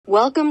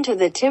Welcome to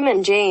the Tim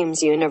and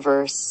James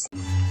universe.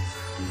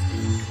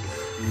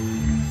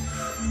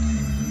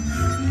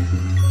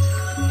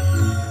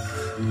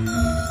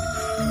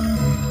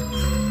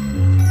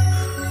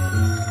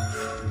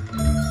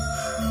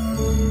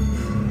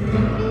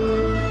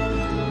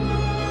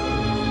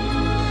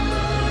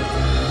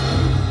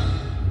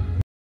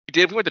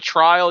 If we went to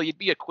trial, you'd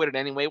be acquitted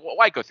anyway.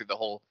 Why go through the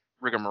whole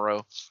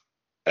rigmarole?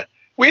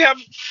 We have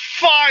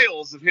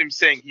files of him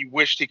saying he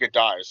wished he could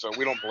die, so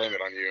we don't blame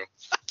it on you.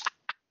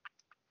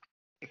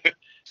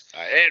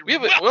 And we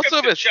also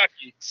have a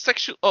Chucky.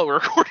 sexual. Oh, we're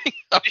recording.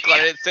 I'm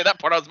glad I didn't say that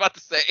part I was about to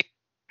say.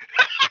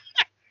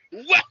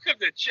 Welcome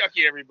to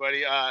Chucky,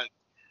 everybody.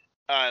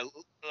 The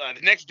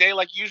next day,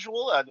 like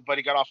usual, the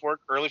buddy got off work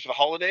early for the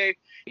holiday.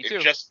 Me too.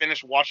 Just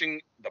finished watching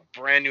the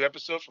brand new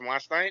episode from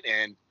last night,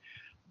 and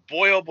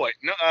boy, oh boy,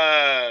 no,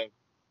 a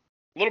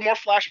little more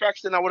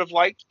flashbacks than I would have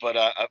liked, but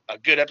a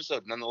good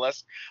episode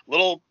nonetheless.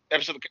 Little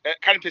episode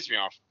that kind of pissed me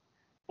off,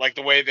 like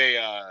the way they.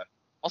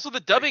 Also,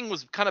 the dubbing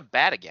was kind of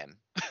bad again.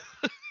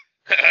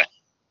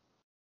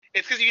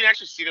 It's because you can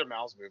actually see their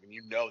mouths move, and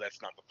you know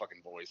that's not the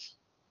fucking voice.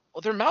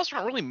 Well, their mouths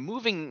aren't really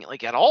moving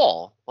like at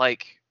all.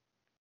 Like,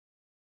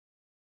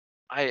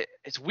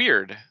 it's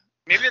weird.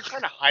 Maybe they're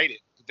trying to hide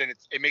it, but then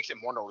it makes it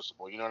more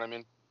noticeable. You know what I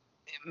mean?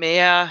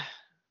 Yeah.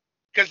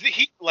 Because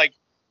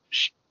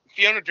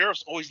Fiona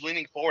Dourif's always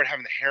leaning forward,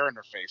 having the hair in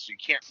her face, so you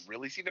can't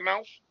really see the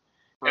mouth.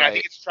 Right. And I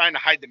think it's trying to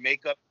hide the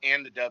makeup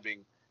and the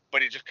dubbing,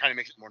 but it just kind of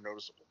makes it more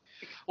noticeable.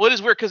 Well, it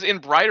is weird because in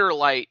brighter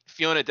light,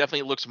 Fiona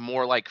definitely looks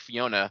more like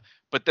Fiona,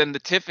 but then the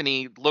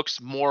Tiffany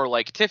looks more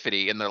like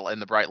Tiffany in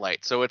the bright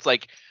light. So it's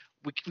like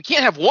we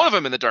can't have one of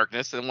them in the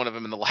darkness and one of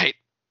them in the light.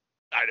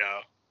 I know.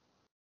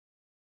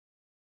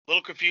 A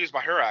little confused by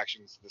her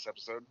actions this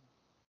episode.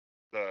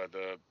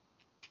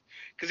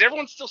 Because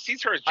everyone still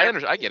sees her as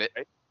Jennifer. I get it.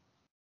 Right?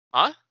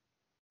 Huh?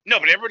 No,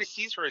 but everybody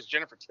sees her as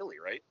Jennifer Tilly,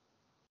 right?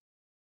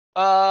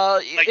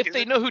 If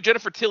they know who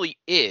Jennifer Tilly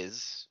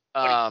is.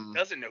 But he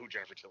doesn't know who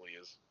Jennifer Tilly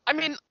is. I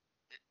mean,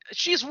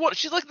 she's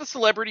like the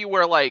celebrity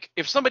where, like,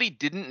 if somebody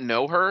didn't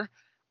know her,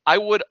 I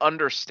would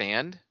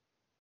understand.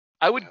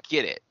 I would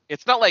get it.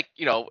 It's not like,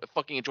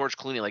 fucking George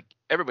Clooney. Like,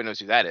 everybody knows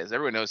who that is.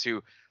 Everyone knows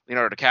who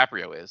Leonardo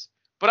DiCaprio is.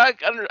 But I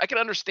can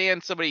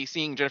understand somebody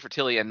seeing Jennifer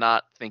Tilly and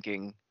not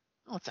thinking,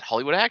 oh, it's a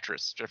Hollywood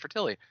actress, Jennifer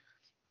Tilly.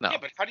 No. Yeah,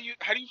 but how do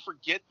you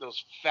forget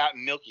those fat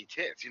and milky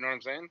tits? You know what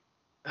I'm saying?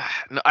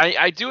 No,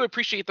 I do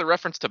appreciate the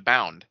reference to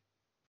Bound.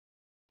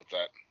 What's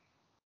that?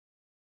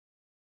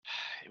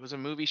 It was a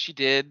movie she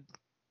did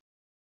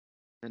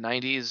in the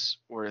 90s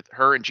with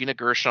her and Gina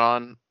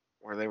Gershon,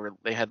 where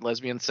they had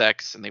lesbian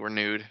sex and they were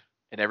nude,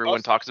 and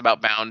everyone talks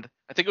about Bound.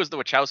 I think it was the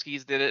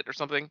Wachowskis did it or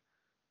something.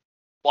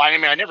 Well, I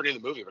mean, I never knew the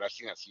movie, but I've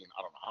seen that scene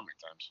I don't know how many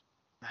times.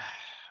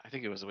 I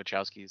think it was the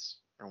Wachowskis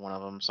or one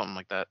of them, something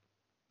like that.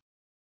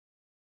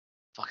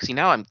 Fuck, see,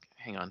 now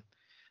hang on.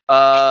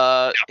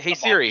 Hey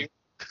Siri.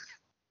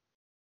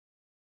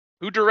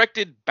 Who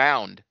directed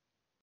Bound?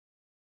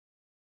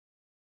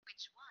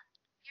 Which one?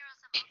 Here are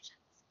some options.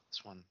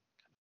 This one.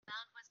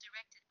 Bound was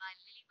directed by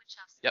Lily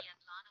Wachowski Yep. and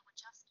Lana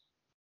Wachowski.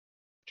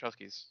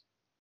 Wachowskis.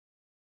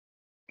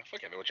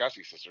 Fuck yeah, the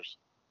Wachowski sisters.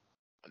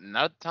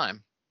 Not at the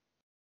time.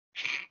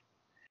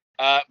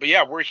 But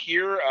yeah, we're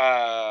here.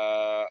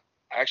 I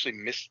actually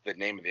missed the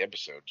name of the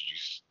episode.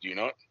 Do you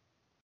know it?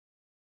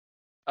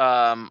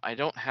 I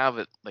don't have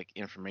it like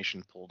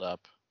information pulled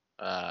up.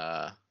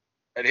 And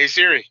hey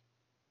Siri.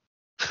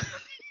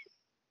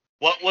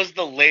 What was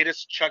the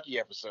latest Chucky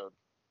episode?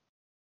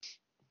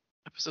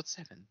 Episode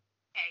 7.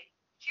 Okay,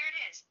 here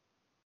it is.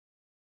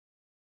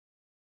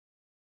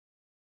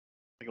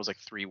 I think it was like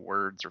 3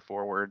 words or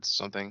 4 words,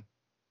 something.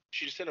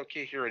 She just said,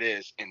 okay, here it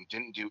is, and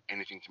didn't do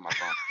anything to my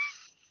phone.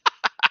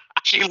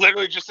 She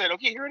literally just said,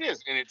 okay, here it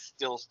is, and it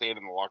still stayed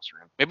in the lock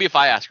screen. Maybe if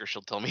I ask her,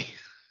 she'll tell me.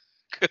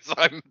 Because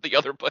I'm the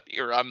other buddy,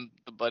 or I'm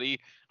the buddy.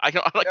 I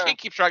can't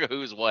keep track of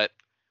who's what.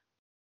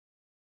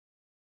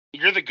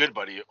 You're the good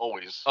buddy,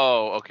 always.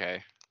 Oh,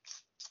 okay.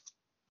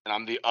 And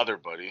I'm the other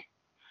buddy.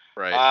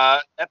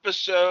 Right.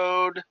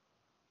 Episode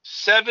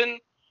 7,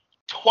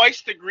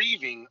 Twice the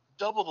Grieving,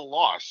 Double the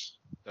Loss.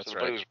 That's so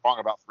right. Everybody was wrong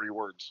about 3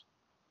 words.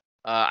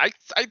 I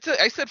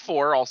said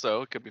 4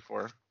 also. It could be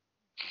 4.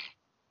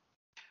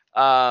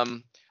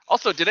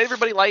 Also, did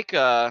everybody like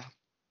the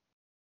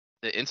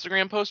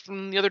Instagram post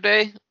from the other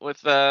day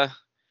with the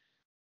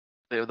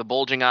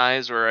bulging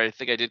eyes, or I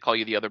think I did call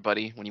you the other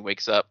buddy when he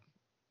wakes up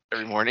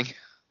every morning?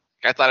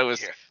 I thought it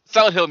was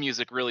Silent Hill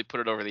music really put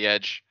it over the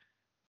edge.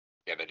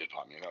 Yeah, they did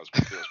pop me. That was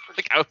pretty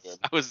like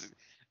good.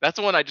 That's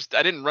the one I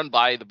didn't run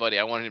by the buddy.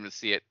 I wanted him to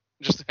see it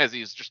just as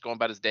he's just going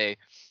about his day.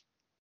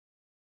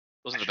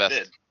 Those are the best.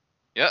 Did.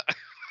 Yeah.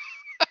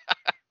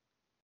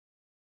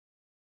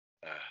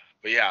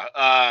 But yeah,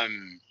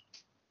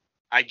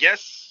 I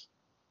guess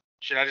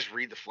should I just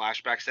read the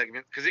flashback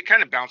segment because it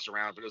kind of bounced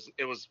around, but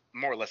it was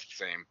more or less the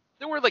same.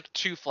 There were like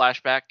 2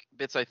 flashback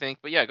bits, I think,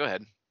 but yeah, go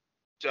ahead.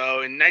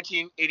 So in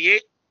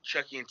 1988,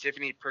 Chucky and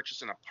Tiffany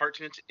purchase an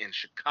apartment in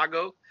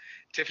Chicago.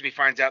 Tiffany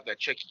finds out that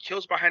Chucky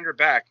kills behind her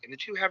back, and the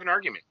two have an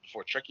argument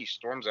before Chucky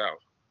storms out.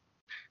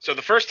 So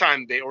the first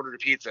time they ordered a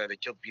pizza, they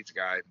killed the pizza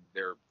guy.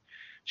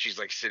 She's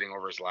like sitting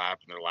over his lap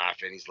and they're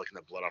laughing. He's licking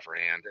the blood off her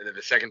hand. And then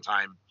the second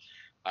time,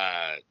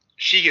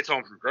 she gets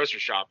home from grocery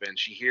shopping.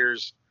 She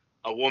hears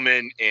a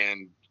woman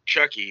and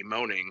Chucky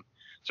moaning.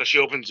 So she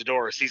opens the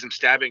door, sees him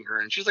stabbing her,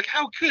 and she's like,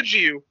 "How could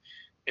you?"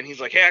 And he's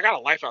like, "Hey, I got a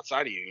life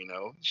outside of you, you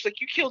know." She's like,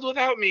 "You killed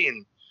without me,"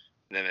 and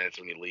then that's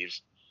when he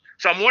leaves.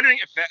 So I'm wondering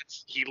if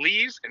he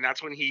leaves and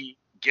that's when he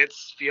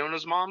gets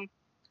Fiona's mom,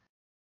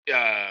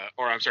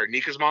 or I'm sorry,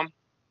 Nika's mom,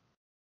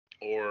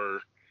 or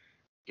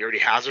he already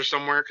has her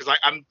somewhere. Because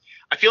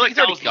I feel like He's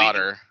that already was got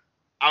leading, her.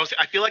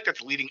 I feel like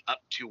that's leading up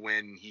to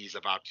when he's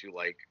about to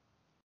like.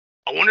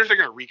 I wonder if they're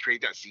gonna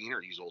recreate that scene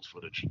or use old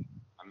footage.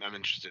 I'm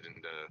interested in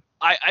the.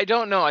 I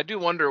don't know. I do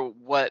wonder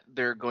what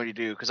they're going to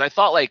do because I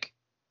thought like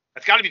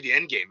That's got to be the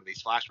end game of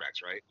these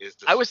flashbacks, right? Is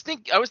this, I was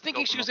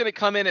thinking she was going to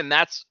come in and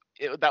that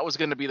was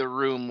going to be the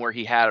room where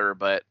he had her,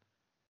 but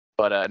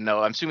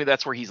no, I'm assuming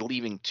that's where he's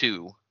leaving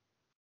to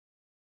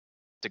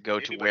go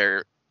Maybe, to but-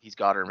 where he's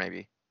got her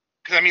maybe.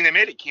 Because I mean they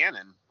made it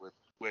canon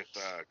with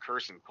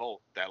Curse and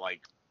Colt that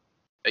like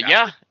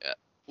Yeah,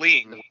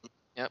 fleeing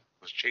Yep.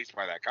 was chased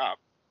by that cop.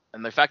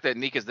 and the fact that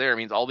Nika's there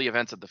means all the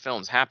events of the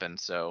films happen.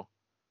 So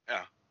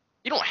Yeah.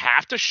 you don't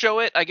have to show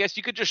it. I guess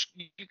you could just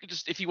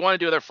if you want to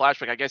do another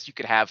flashback, I guess you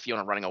could have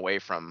Fiona running away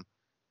from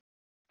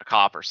a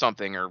cop or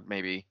something, or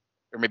maybe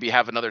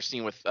have another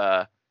scene with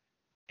him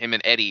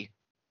and Eddie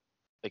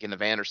like in the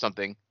van or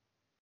something.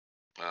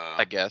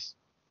 I guess.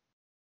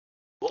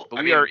 Well, But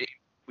I we mean, are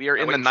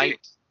I in wait the and see.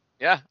 night.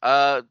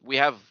 Yeah. We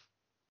have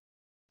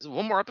is it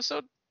one more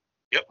episode?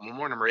 Yep, one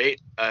more, number 8.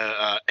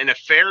 An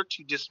affair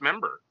to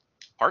dismember.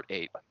 Part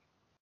 8.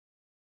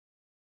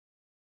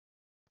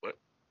 What?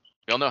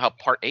 We all know how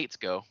part 8s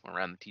go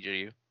around the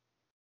TJU.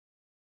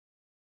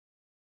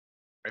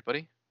 Right,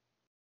 buddy?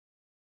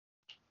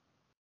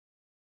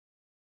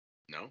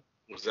 No,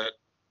 was that?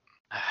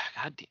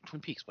 God damn,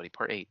 Twin Peaks, buddy.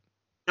 Part 8.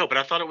 No, but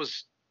I thought it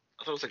was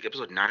like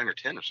episode 9 or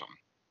 10 or something.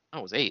 Oh,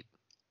 it was 8.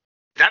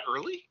 That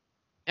early?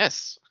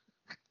 Yes.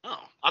 Oh,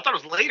 I thought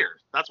it was later.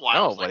 That's why I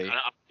No, was like,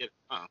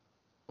 buddy.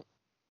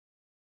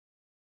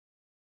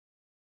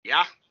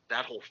 Yeah,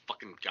 that whole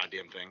fucking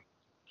goddamn thing.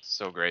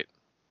 So great.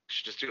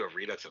 Should just do a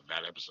redux of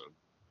that episode.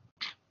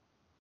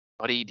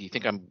 Buddy, do you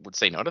think I would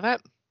say no to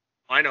that?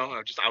 I know.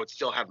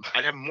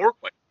 I'd have more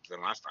questions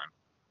than last time.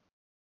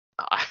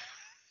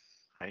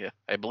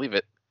 I believe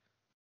it.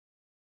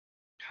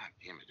 God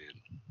damn it,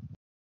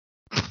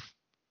 dude.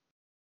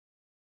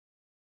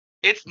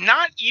 It's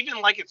not even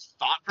like it's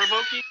thought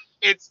provoking.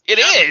 It just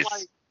is.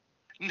 Like,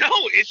 no,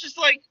 it's just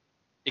like,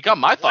 It got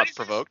my What thoughts is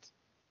this? provoked.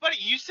 buddy,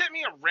 you sent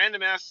me a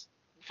random ass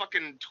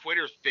fucking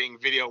Twitter thing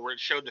video where it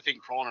showed the thing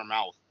crawling in her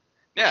mouth.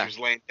 when Yeah. She was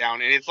laying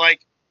down, and it's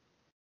like,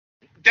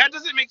 that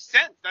doesn't make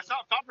sense. That's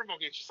not thought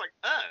provoking. It's just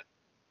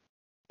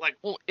like,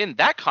 Well, in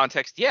that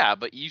context, yeah,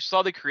 but you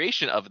saw the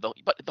creation of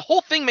but the whole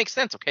thing makes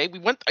sense, okay?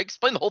 I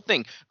explained the whole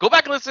thing. Go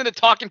back and listen to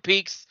Talking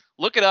Peaks.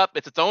 Look it up.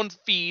 It's its own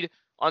feed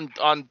on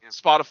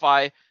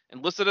Spotify,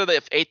 and listen to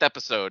the 8th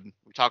episode.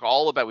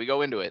 We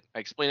go into it. I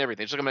explain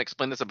everything. Just like I'm gonna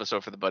explain this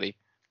episode for the buddy.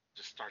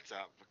 just starts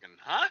out fucking,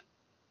 huh?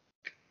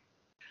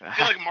 I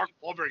feel like Mark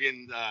Wahlberg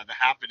in The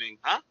Happening.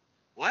 Huh?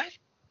 What?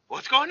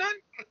 What's going on?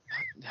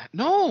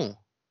 No.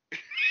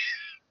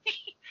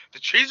 The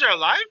trees are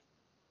alive?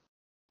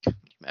 Can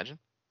you imagine?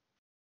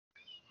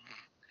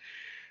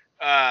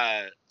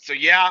 So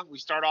yeah, we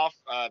start off.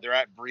 They're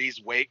at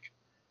Bree's wake.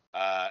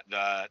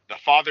 The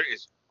father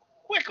is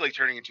quickly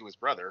turning into his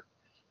brother,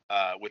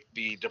 with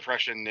the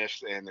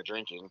depressionness and the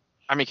drinking.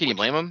 I mean, can you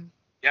blame him?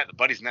 Yeah, the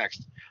buddy's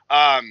next.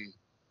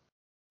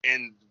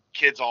 And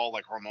kids all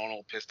like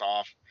hormonal, pissed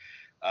off.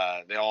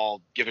 They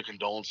all give their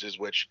condolences,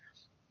 which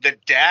the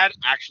dad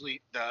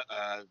actually,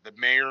 the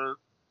mayor,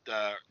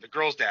 the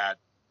girl's dad.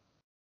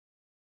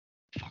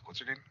 Fuck, what's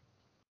her name?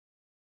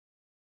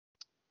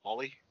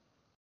 Holly.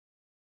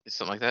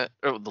 Something like that.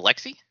 Oh, the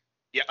Lexi?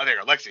 Yeah, oh, there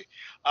you go, Lexi.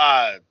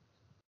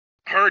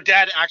 Her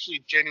dad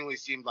actually genuinely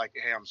seemed like,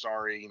 hey, I'm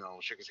sorry,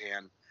 shook his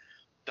hand.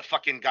 The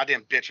fucking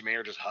goddamn bitch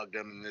mayor just hugged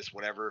him and this,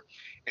 whatever.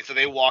 And so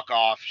they walk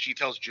off. She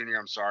tells Junior,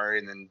 I'm sorry.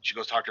 And then she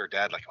goes talk to her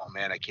dad, like, oh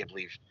man, I can't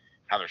believe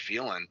how they're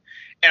feeling.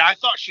 And I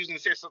thought she was going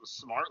to say something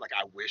smart, like,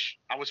 I wish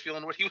I was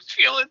feeling what he was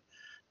feeling.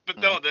 But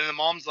no, then the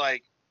mom's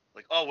like,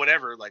 oh,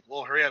 whatever. Like,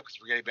 well, hurry up because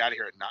we're getting out of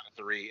here at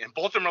 3. And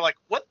both of them are like,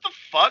 what the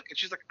fuck? And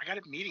she's like, I got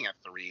a meeting at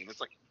 3. And it's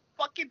like,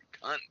 fucking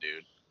cunt,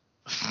 dude.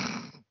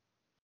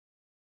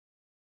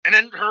 And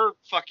then her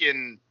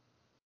fucking,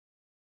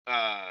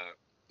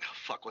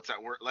 fuck, what's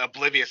that word? Like,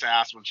 oblivious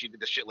ass when she did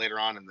the shit later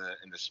on in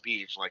the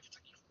speech. Like, it's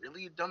like, you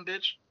really, you dumb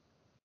bitch?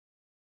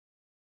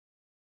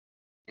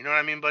 You know what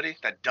I mean, buddy?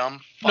 That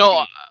dumb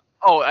fucking...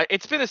 No.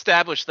 It's been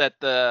established that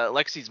the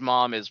Lexi's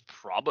mom is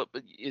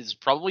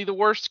probably the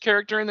worst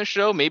character in the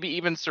show, maybe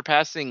even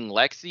surpassing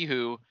Lexi,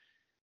 who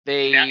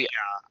Yeah.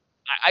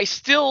 I'm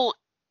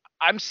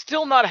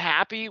still not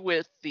happy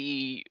with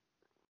the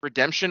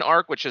redemption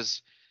arc, which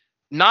has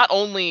not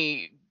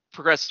only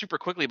progressed super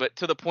quickly, but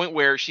to the point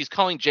where she's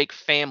calling Jake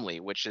family,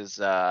 which is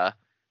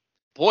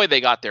boy,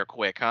 they got there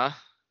quick, huh?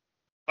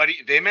 Buddy,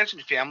 they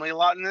mentioned family a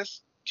lot in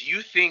this. Do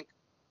you think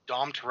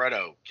Dom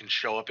Toretto can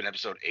show up in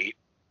episode 8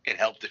 and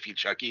help defeat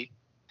Chucky?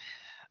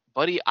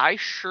 Buddy, I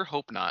sure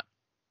hope not.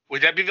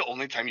 Would that be the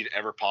only time you'd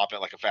ever pop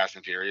at like a Fast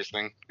and Furious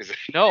thing?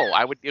 No,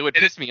 it would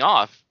piss me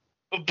off.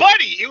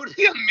 Buddy, it would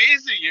be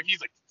amazing if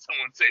he's like,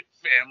 someone say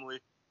family.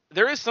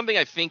 There is something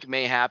I think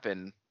may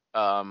happen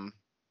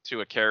to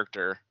a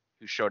character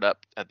who showed up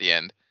at the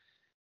end.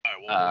 All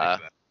right, we'll wait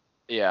for that.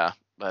 Yeah,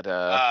 but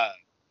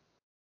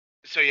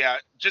So yeah,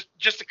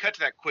 just to cut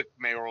to that quick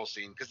mayoral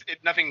scene, because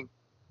nothing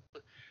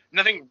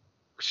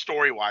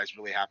story wise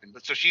really happened.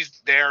 But so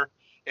she's there,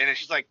 and then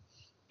she's like,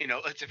 you know,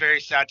 it's a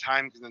very sad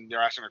time, because then they're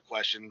asking her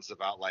questions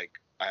about like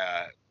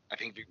I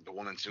think the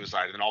woman's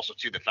suicide, and then also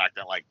too the fact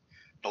that like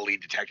the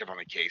lead detective on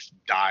the case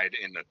died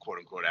in the quote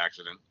unquote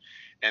accident,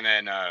 and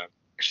then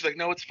she's like,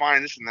 no, it's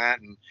fine, this and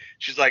that, and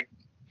she's like,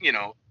 you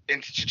know,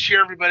 and to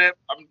cheer everybody up,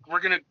 we're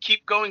gonna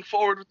keep going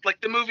forward with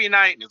like the movie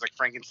night, and it's like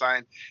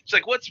Frankenstein. She's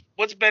like,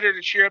 what's better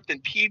to cheer up than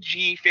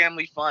PG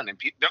family fun? And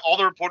all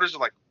the reporters are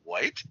like,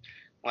 what?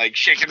 Like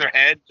shaking their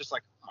head, just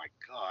like, oh my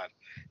god.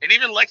 And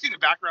even Lexi in the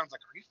background's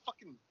like, are you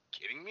fucking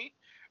kidding me?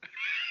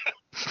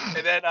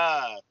 And then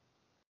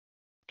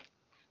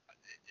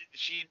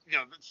she, you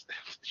know,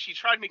 she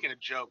tried making a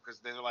joke, because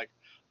they're like,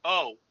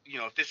 oh, you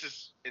know, if this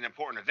is an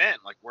important event,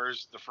 like,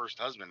 where's the first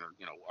husband, or,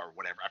 you know, or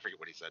whatever. I forget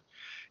what he said.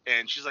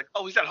 And she's like,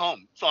 oh, he's at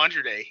home. It's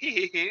laundry day. And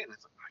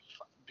it's like, oh, you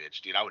fucking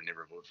bitch, dude. I would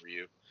never vote for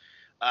you.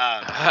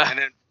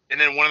 And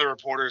then one of the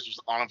reporters was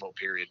on a vote,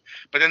 period.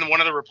 But then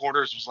one of the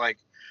reporters was like,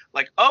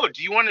 oh,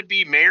 do you want to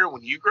be mayor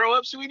when you grow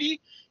up,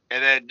 sweetie?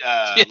 And then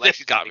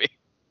Lexi's got me.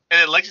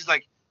 And then Lexi's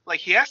like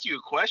he asked you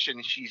a question,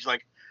 and she's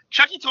like,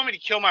 Chucky told me to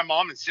kill my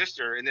mom and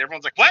sister. And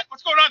everyone's like, what?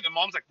 What's going on? And the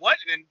mom's like, what?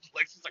 And then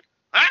Lexi's like,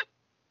 huh?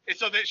 And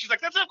so then she's like,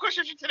 that's a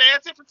question for today.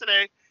 That's it for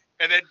today.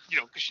 And then, you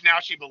know, because now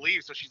she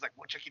believes. So she's like,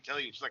 what'd Chucky tell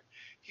you? She's like,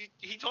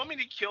 he told me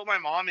to kill my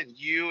mom and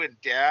you and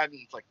dad. And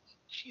it's like,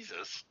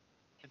 Jesus.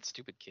 That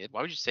stupid kid.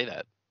 Why would you say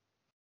that?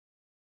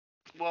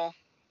 Well,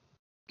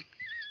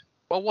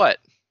 what?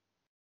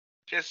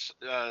 just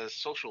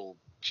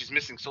she's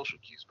missing social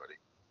cues, buddy.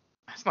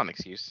 That's not an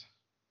excuse.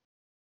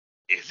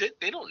 Is it?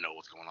 They don't know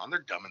what's going on.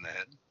 They're dumb in the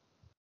head.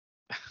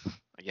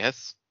 I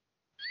guess.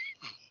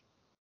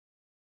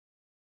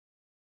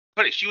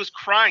 Buddy, she was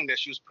crying that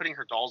she was putting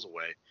her dolls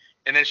away,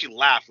 and then she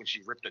laughed when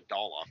she ripped a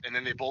doll off, and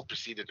then they both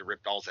proceeded to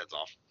rip dolls' heads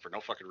off for no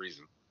fucking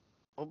reason.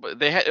 Well,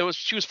 but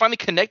she was finally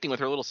connecting with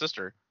her little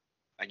sister.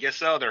 I guess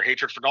so. Their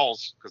hatred for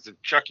dolls, because of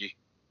Chucky.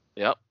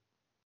 Yep.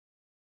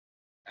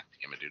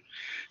 Damn it, dude.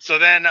 So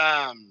then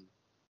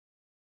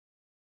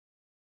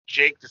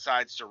Jake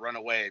decides to run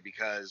away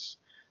because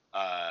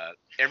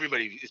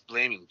everybody is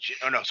blaming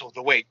so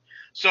the wake.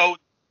 So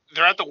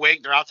they're at the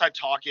wake, they're outside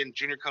talking.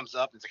 Junior comes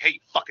up and it's like, hey, you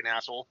fucking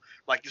asshole.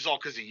 Like, this is all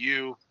because of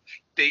you.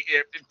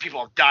 People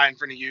have died in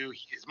front of you.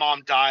 His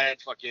mom died.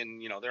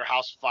 Fucking, you know, their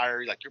house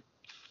fire. Like, you're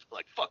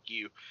like, fuck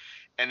you.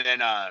 And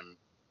then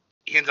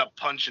he ends up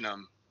punching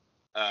him,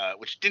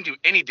 which didn't do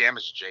any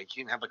damage to Jake.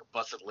 He didn't have like a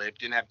busted lip,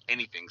 didn't have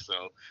anything.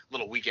 So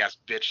little weak ass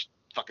bitch,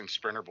 fucking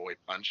sprinter boy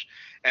punch.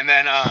 And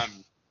then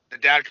the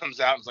dad comes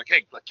out and is like,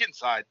 hey, get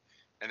inside.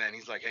 And then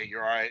he's like, hey,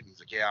 you're all right? And he's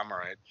like, yeah, I'm all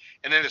right.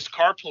 And then this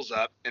car pulls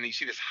up, and you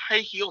see this high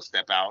heel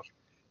step out,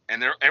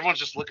 and everyone's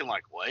just looking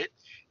like, what?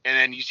 And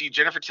then you see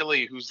Jennifer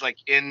Tilly, who's like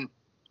in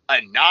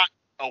a not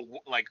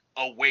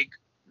awake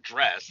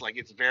dress, like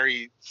it's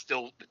very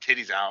still the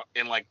titties out,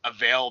 and like a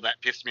veil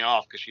that pissed me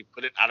off because she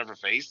put it out of her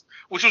face,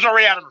 which was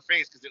already out of her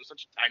face because it was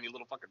such a tiny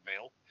little fucking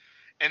veil.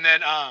 And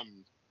then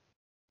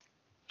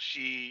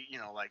she, you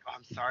know, like, oh,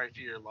 I'm sorry for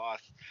your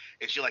loss,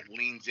 and she like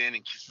leans in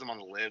and kisses him on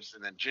the lips,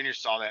 and then Junior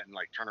saw that and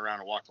like turned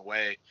around and walked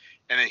away,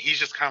 and then he's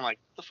just kind of like,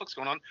 what the fuck's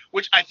going on?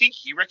 Which I think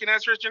he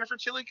recognized her as Jennifer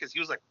Tilly because he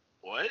was like,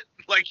 what?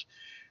 Like,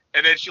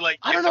 and then she like,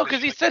 I don't know,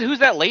 because he said, who's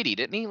that lady,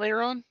 didn't he,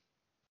 later on?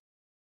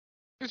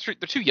 They're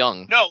too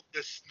young. No,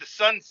 the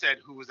son said,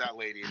 who was that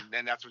lady, and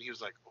then that's when he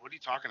was like, what are you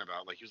talking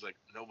about? Like, he was like,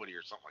 nobody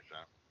or something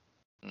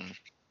like that.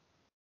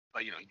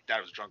 But you know,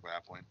 Dad was drunk by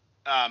that point.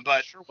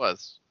 But Sure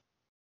was.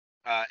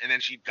 And then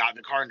she got in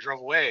the car and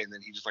drove away, and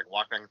then he just like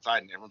walked back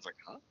inside, and everyone's like,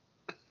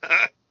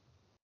 huh?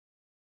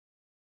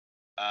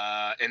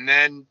 And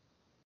then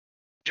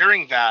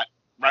during that,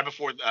 right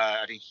before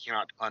I think he came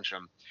out to punch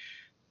him,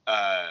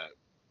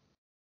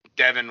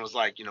 Devin was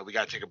like, you know, we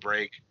got to take a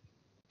break,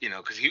 you know,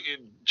 because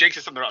Jake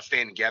said something about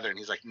staying together, and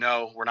he's like,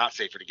 no, we're not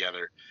safer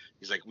together.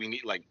 He's like, we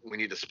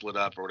need to split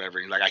up or whatever.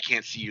 And he's like, I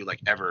can't see you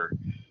like ever.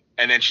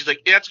 And then she's like,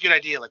 yeah, that's a good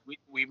idea. Like we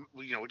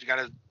you know, we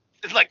gotta.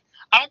 It's like,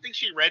 I don't think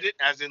she read it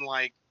as in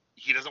like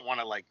he doesn't want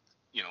to like,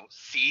 you know,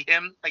 see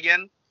him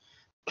again.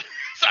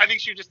 So I think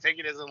she would just take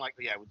it as in like,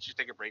 yeah, we should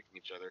take a break from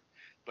each other.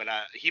 But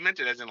he meant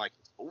it as in like,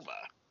 over.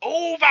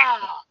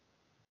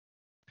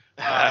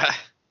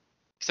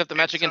 Except the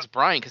match against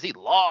Brian, because he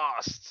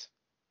lost.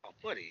 Oh,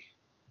 buddy.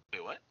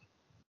 Wait, what?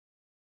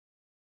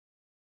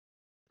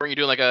 Weren't you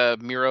doing like a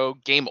Miro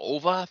game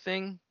over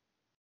thing?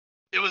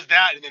 It was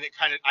that, and then it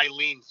kind of, I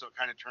leaned, so it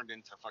kind of turned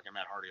into fucking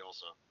Matt Hardy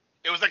also.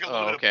 It was like a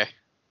little bit okay.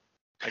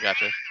 I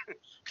gotcha.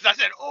 Because I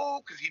said,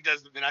 oh, because he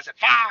does, then I said,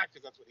 fuck,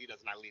 because that's what he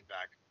does, and I lean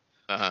back.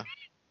 Uh-huh.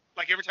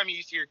 Like every time you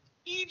used to hear,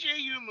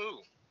 EJ, you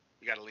move,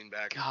 you got to lean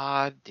back.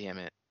 God damn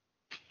it.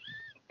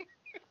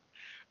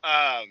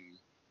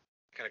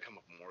 Gotta come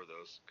up with more of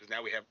those, because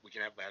now we have to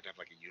have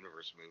like a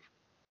universe move.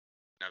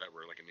 Now that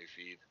we're like a new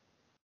feed.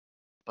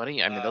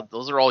 Buddy, I mean,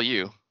 those are all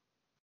you.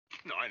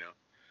 No, I know.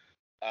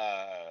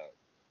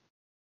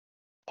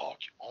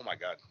 Oh my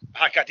god.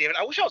 God damn it.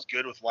 I wish I was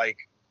good with like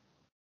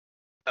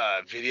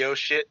video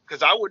shit,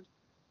 because I would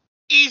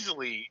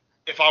easily,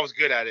 if I was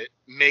good at it,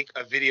 make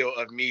a video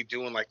of me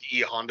doing like the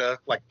E Honda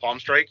like palm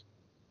strike.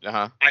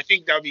 Uh-huh. I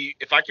think that would be,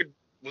 if I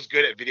was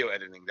good at video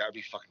editing, that would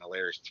be fucking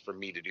hilarious for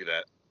me to do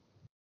that.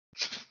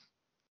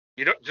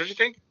 Don't you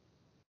think?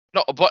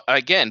 No, but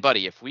again,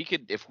 buddy, if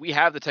we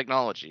have the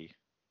technology,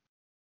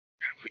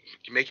 We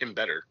can make him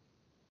better.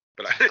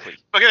 But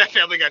look at that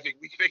Family Guy thing.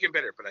 We can make him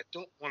better, but I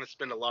don't want to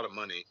spend a lot of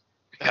money.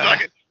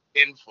 Like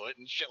input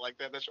and shit like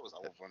that. That shit was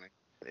hella funny.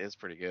 it is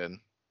pretty good.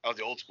 That was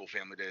the old school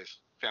Family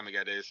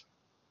Guy days.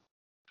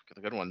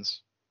 The good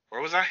ones.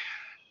 Where was I?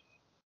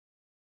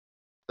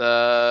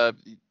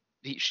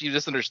 She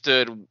just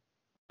understood what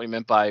he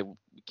meant by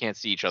we can't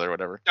see each other or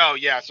whatever. Oh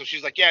yeah, so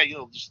she's like, yeah,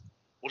 we'll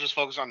just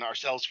focus on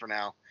ourselves for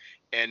now,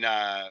 and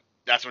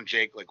that's when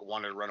Jake like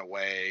wanted to run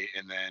away,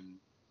 and then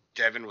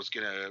Devin was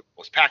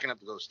packing up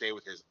to go stay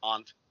with his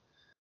aunt,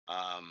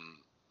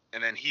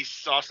 and then he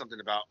saw something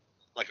about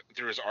like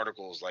through his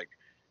articles like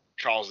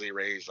Charles Lee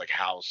Ray's like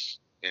house,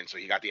 and so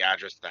he got the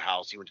address to the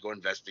house. He went to go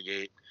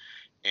investigate,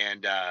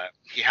 and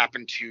he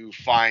happened to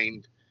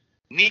find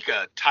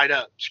Nika tied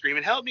up,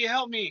 screaming, "Help me,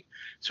 help me!"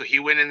 So he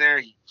went in there,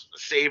 he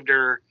saved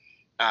her.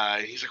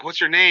 He's like,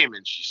 "What's your name?"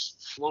 And she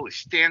slowly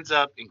stands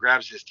up and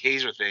grabs his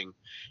taser thing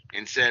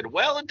and said,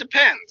 "Well, it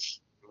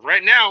depends.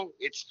 Right now,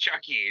 it's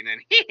Chucky." And then,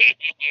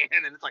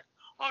 and then it's like,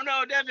 "Oh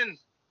no, Devin."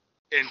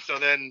 And so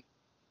then,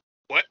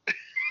 what?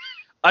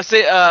 I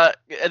say,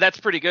 that's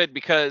pretty good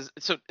because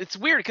so it's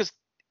weird because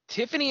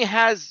Tiffany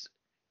has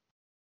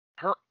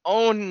her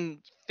own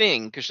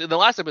thing because in the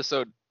last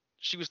episode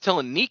she was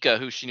telling Nika,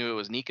 who she knew it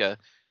was Nika,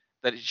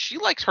 that she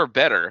likes her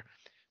better.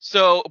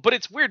 So, but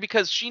it's weird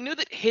because she knew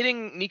that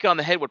hitting Nika on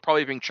the head would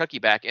probably bring Chucky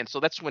back, and so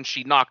that's when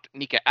she knocked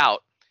Nika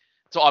out.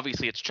 So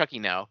obviously it's Chucky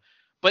now,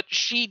 but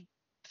she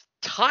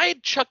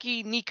tied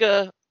Chucky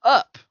Nika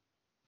up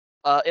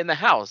in the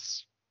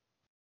house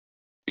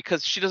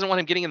because she doesn't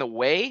want him getting in the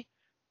way.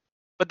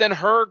 But then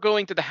her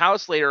going to the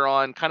house later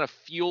on kind of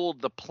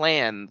fueled the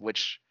plan,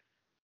 which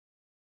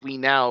we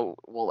now,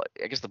 well,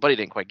 I guess the buddy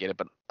didn't quite get it,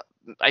 but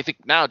I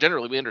think now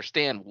generally we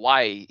understand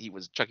why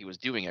Chucky was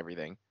doing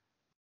everything.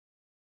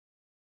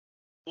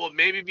 Well,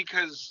 maybe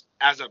because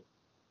as a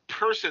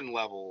person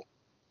level,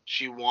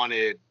 she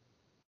wanted,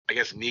 I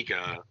guess,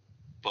 Nika,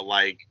 but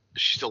like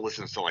she still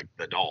listens to like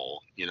the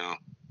doll, you know?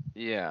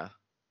 Yeah.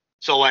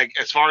 So like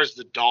as far as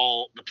the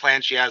doll, the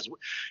plan she has,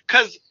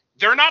 because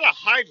they're not a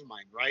hive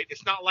mind, right?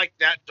 It's not like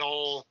that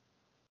doll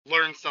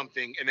learned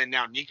something and then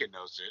now Nika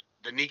knows it.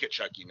 The Nika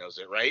Chucky knows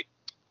it, right?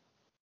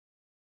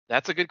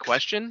 That's a good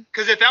question.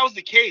 Because if that was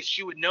the case,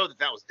 she would know that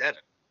was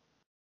Devin.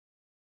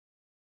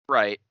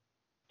 Right.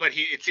 But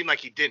it seemed like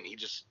he didn't. He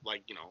just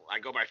like, I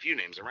go by a few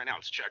names and right now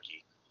it's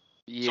Chucky.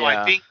 Yeah. So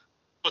I think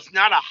it's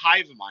not a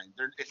hive mind.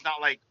 It's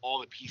not like all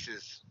the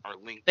pieces are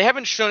linked. They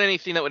haven't shown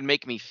anything that would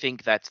make me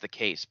think that's the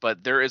case,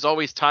 but there is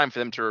always time for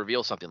them to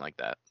reveal something like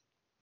that.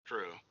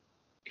 True.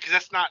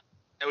 Because that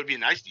would be a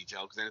nice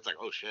detail because then it's like,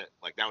 oh shit,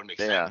 like that would make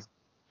sense.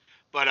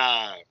 But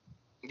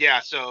yeah,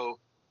 so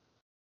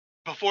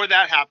before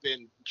that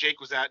happened,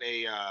 Jake was at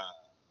a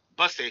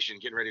bus station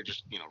getting ready to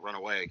just, run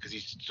away because he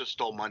just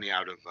stole money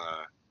out of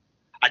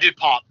I did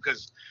pop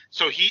because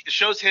so he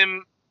shows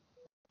him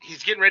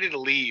he's getting ready to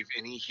leave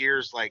and he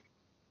hears like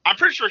I'm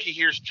pretty sure he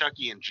hears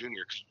Chucky and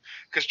Junior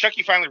because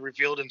Chucky finally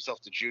revealed himself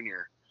to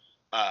Junior,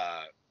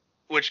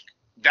 which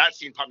that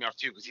scene popped me off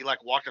too because he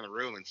like walked in the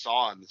room and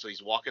saw him, and so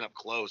he's walking up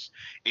close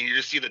and you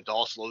just see the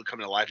doll slowly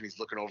coming to life and he's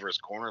looking over his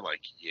corner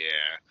like yeah,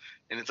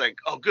 and it's like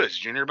oh good, is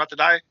Junior about to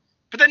die?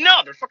 But then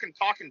no, they're fucking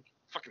talking,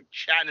 fucking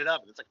chatting it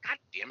up, and it's like god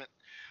damn it.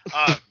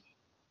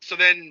 So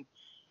then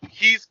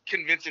he's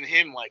convincing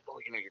him like oh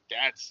your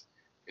dad's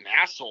an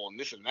asshole and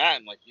this and that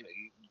and like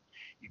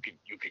you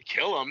could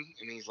kill him,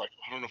 and he's like,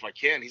 I don't know if I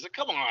can. He's like,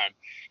 come on.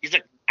 He's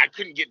like, I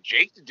couldn't get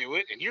Jake to do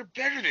it, and you're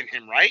better than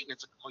him, right? And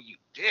it's like, oh, you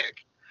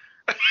dick.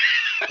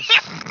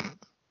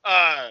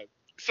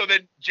 So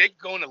then Jake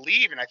going to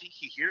leave, and I think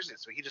he hears it,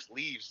 so he just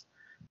leaves.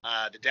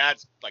 The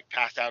dad's like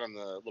passed out on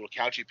the little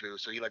couchy poo,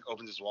 so he like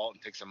opens his wallet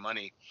and takes some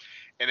money,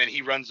 and then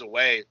he runs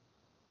away.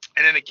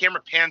 And then the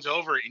camera pans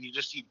over, and you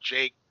just see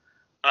Jake,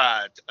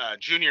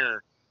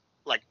 Junior,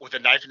 like with a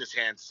knife in his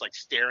hands, like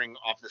staring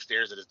off the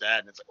stairs at his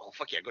dad, and it's like, oh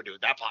fuck yeah, go do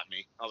it. That popped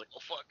me. I was like,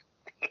 oh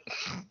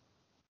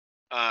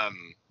fuck.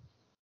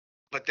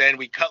 But then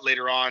we cut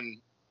later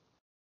on,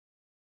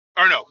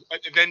 or no,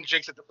 then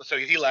Jake's so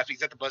he left.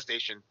 He's at the bus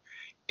station,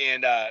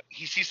 and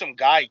he sees some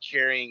guy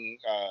carrying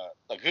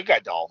a good guy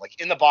doll, like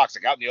in the box,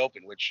 like out in the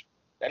open. Which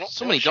they don't.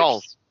 So many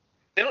dolls.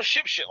 They don't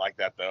ship shit like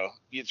that though.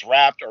 It's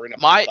wrapped or in a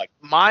my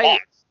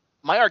box.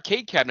 my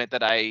arcade cabinet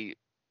that I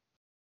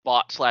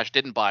bought /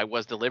 didn't buy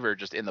was delivered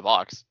just in the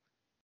box.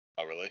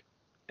 Oh, really?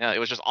 Yeah, it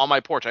was just on my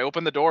porch. I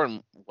opened the door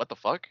and what the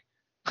fuck?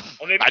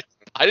 Well, maybe.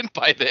 I didn't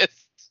buy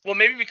this. Well,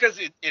 maybe because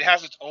it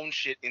has its own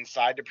shit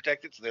inside to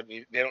protect it, so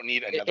they don't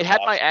need another. It had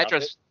box my around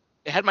address.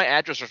 It had my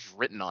address just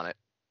written on it.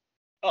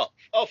 Oh,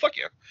 fuck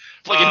yeah.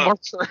 Fucking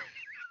marker.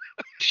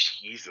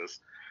 Jesus.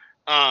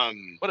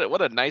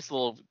 What a nice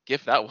little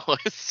gift that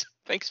was.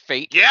 Thanks,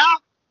 fate. Yeah.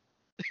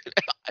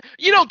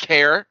 You don't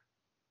care.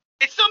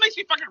 It still makes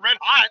me fucking red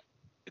hot.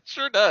 It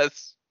sure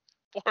does.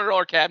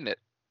 $400 cabinet.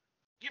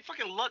 You get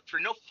fucking luck for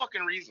no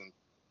fucking reason.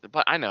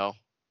 But I know.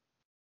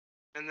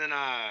 And then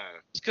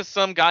Just because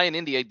some guy in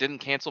India didn't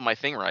cancel my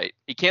thing right.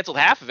 He canceled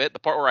half of it, the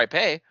part where I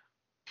pay.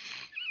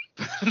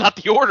 Not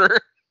the order.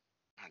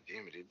 God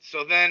damn it, dude.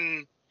 So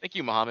then Thank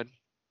you, Mohammed.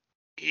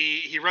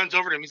 he runs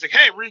over to him. He's like,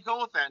 "Hey, where are you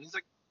going with that?" And he's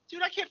like,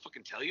 "Dude, I can't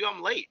fucking tell you.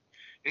 I'm late."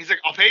 And he's like,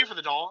 "I'll pay you for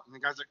the doll." And the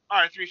guy's like, "All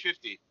right,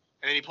 $350."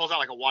 And then he pulls out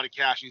like a wad of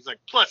cash and he's like,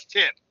 "Plus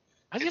tip."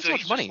 How do you And have so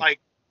much he's money? just like,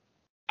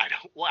 I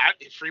don't. Well,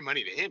 it's free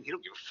money to him. He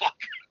don't give a fuck.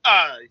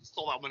 He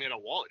stole that money out of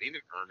a wallet. He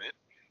didn't earn it.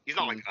 He's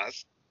not like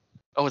us.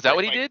 Oh, is that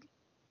what he like- did?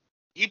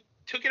 He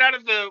took it out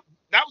of the.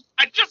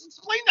 I just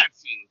explained that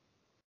scene.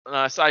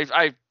 So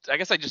I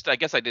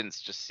guess I didn't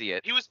just see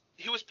it. He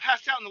was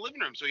passed out in the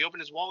living room, so he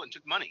opened his wallet and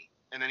took money,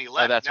 and then he Oh,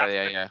 left. that's And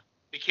right. when Yeah.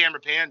 The camera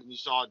panned, and you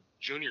saw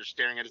Junior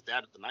staring at his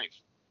dad with the knife.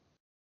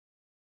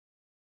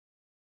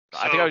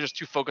 I think I was just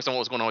too focused on what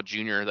was going on with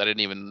Junior that I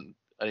didn't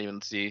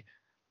even see.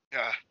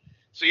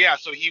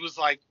 So he was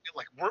like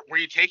where are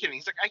you taking it? And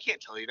he's like, I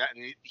can't tell you that.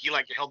 And he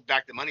like held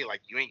back the money,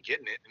 like, you ain't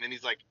getting it. And then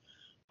he's like,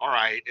 all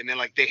right. And then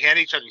like they hand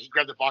each other. He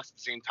grabbed the box at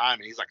the same time,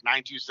 and he's like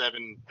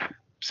 927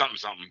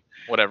 something.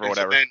 Whatever. And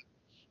so then,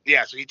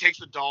 so he takes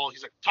the doll.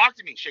 He's like, talk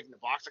to me, shaking the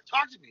box. Like,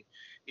 talk to me.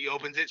 He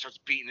opens it, starts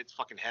beating its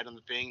fucking head on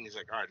the thing. And he's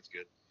like, all right, it's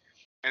good.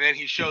 And then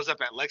he shows up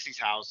at Lexi's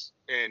house,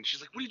 and she's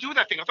like, what are you doing with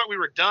that thing? I thought we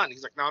were done.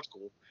 He's like, no, it's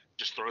cool.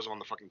 Just throws it on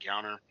the fucking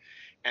counter.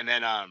 And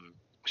then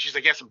she's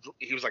like, yeah,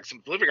 he was like, some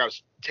delivery guy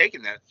was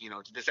taking that,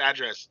 to this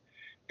address.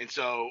 And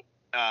so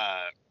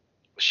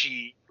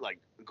she like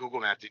Google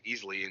mapped it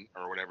easily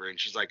or whatever. And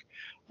she's like,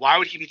 why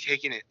would he be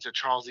taking it to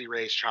Charles E.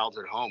 Ray's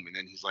childhood home? And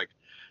then he's like,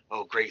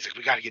 oh, great. He's like,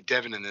 we got to get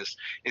Devin in this.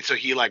 And so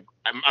he like,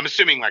 I'm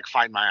assuming like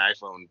Find My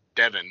iPhone,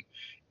 Devin.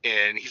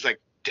 And he's like,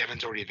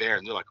 Devin's already there.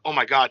 And they're like, oh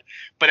my God.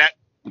 But at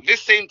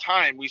this same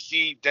time, we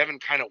see Devin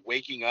kind of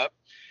waking up,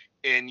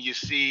 and you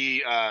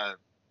see,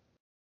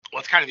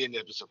 it's kind of the end of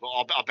the episode. Well,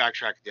 I'll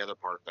backtrack to the other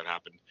part that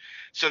happened.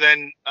 So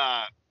then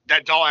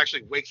that doll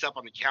actually wakes up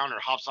on the counter,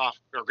 hops off,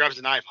 or grabs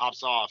a knife,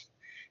 hops off.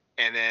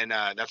 And then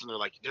that's when they're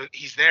like,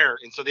 he's there.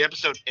 And so the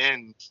episode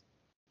ends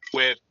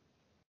with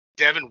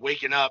Devin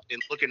waking up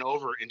and looking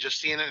over and just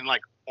seeing an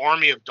like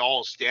army of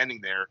dolls standing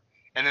there.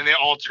 And then they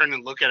all turn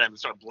and look at him and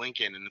start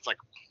blinking. And it's like,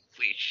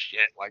 holy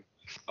shit. Like,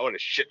 I would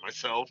have shit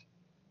myself.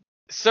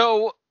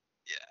 So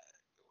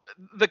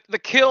the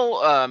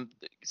kill,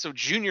 so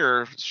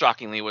Junior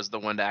shockingly was the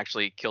one to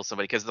actually kill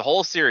somebody, because the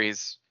whole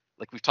series,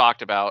 like we've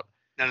talked about,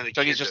 None of the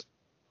Chucky's kids just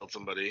have killed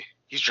somebody.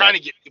 He's trying to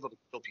get people to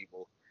kill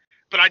people.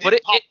 But I But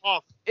didn't pop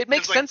off. it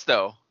makes like- sense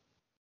though.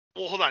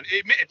 Well, hold on.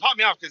 It popped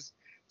me off because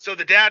so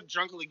the dad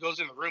drunkenly goes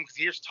in the room because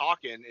he hears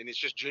talking, and it's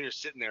just Junior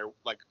sitting there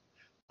like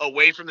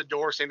away from the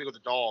door, same thing with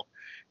the doll.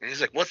 And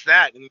he's like, what's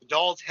that? And the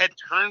doll's head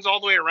turns all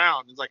the way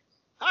around. And he's like,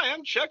 hi,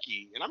 I'm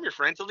Chucky, and I'm your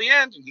friend till the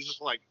end. And he's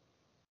just like,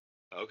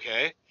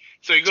 okay.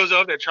 So he goes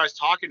over there, tries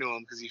talking to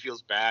him because he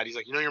feels bad. He's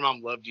like, your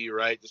mom loved you,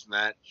 right? This and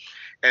that.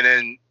 And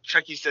then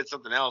Chucky said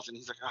something else, and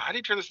he's like, how do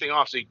you turn this thing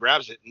off? So he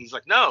grabs it, and he's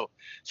like, no.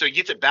 So he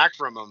gets it back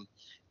from him.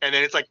 And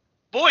then it's like,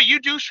 boy, you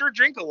do sure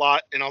drink a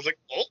lot. And I was like,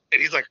 oh.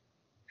 And he's like,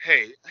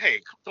 hey,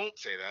 don't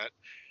say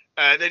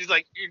that. Then he's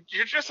like,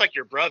 you're just like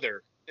your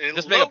brother. And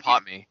This mega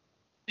pop me.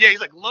 Yeah, he's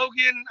like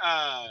Logan.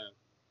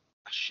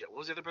 Shit, what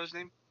was the other brother's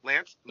name?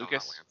 Lance? No, not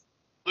Lucas.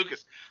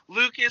 Lance.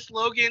 Lucas,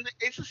 Logan.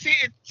 It's the same.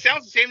 It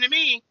sounds the same to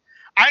me.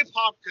 I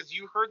popped because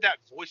you heard that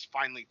voice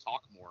finally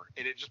talk more,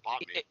 and it just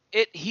popped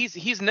me.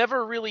 He's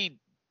never really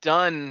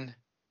done.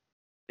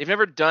 They've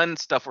never done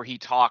stuff where he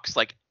talks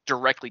like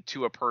directly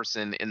to a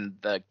person in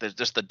the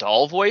just the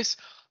doll voice.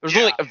 There's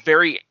only like a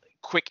very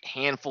quick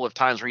handful of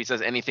times where he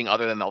says anything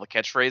other than all the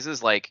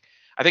catchphrases. Like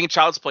I think in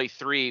Child's Play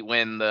 3,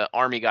 when the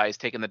army guy is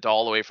taking the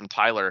doll away from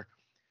Tyler,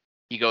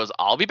 he goes,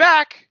 "I'll be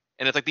back,"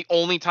 and it's like the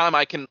only time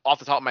I can, off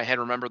the top of my head,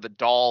 remember the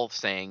doll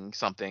saying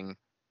something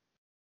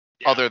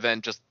other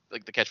than just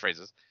like the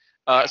catchphrases.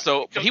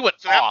 So he went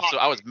off, so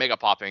I was mega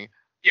popping.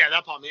 Yeah,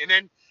 that popped me. And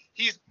then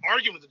he's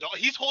arguing with the doll.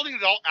 He's holding the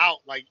doll out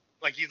like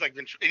he's like,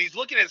 and he's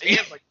looking at his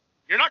hands like,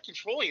 you're not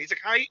controlling it. He's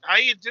like, how are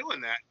you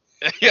doing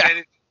that? Yeah.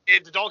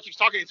 And the doll keeps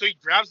talking, and so he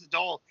grabs the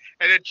doll,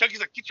 and then Chucky's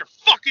like, get your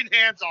fucking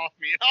hands off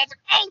me. And I was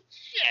like, oh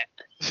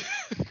shit.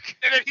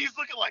 And then he's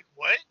looking like,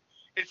 what?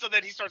 And so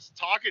then he starts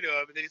talking to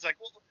him, and then he's like,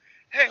 well,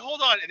 hey,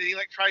 hold on. And then he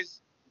like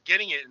tries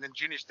getting it, and then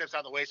Junior steps out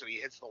of the way, so he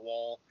hits the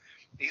wall.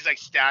 He's like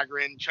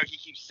staggering. Chucky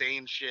keeps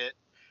saying shit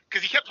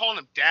because he kept calling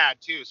him dad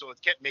too, so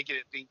it kept making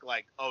it think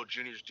like, oh,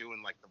 Junior's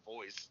doing like the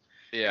voice.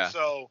 Yeah. And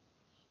so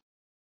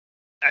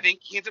I think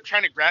he ends up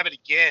trying to grab it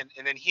again,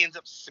 and then he ends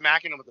up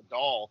smacking him with the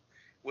doll,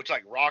 which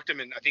like rocked him,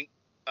 and I think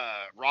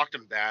rocked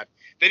him bad.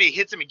 Then he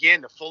hits him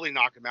again to fully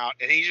knock him out,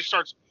 and he just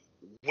starts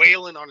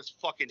wailing on his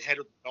fucking head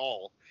with the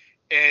doll.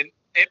 And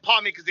it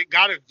popped me because it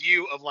got a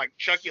view of like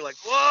Chucky like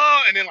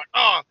whoa, and then like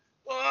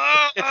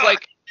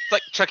It's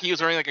like Chucky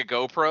was wearing like a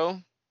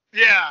GoPro.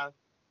 yeah.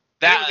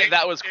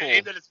 That was cool.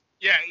 It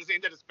was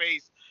aimed at his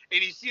face,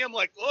 and you see him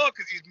like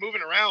because he's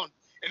moving around,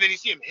 and then you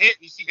see him hit,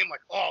 and you see him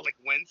like like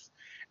wince,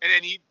 and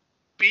then he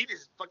beat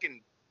his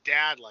fucking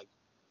dad like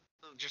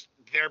just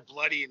there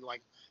bloody, and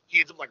like he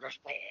ends up like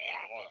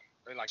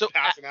and like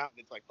passing out, and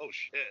it's like oh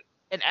shit.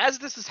 And as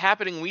this is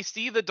happening, we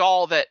see the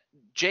doll that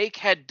Jake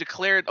had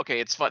declared, okay,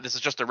 it's fun. This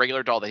is just a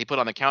regular doll that he put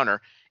on the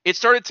counter. It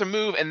started to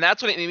move, and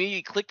that's when it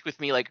immediately clicked with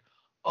me like,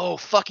 oh,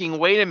 fucking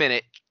wait a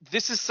minute.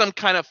 This is some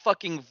kind of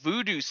fucking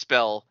voodoo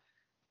spell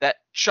that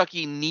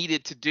Chucky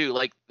needed to do.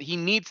 Like, he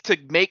needs to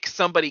make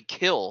somebody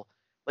kill.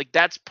 Like,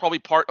 that's probably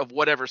part of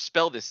whatever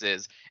spell this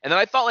is. And then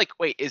I thought, like,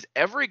 wait, is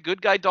every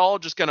good guy doll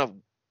just going to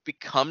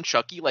become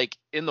Chucky, like,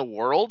 in the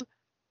world?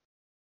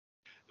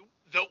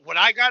 What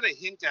I got a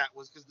hint at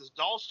was because this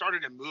doll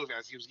started to move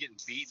as he was getting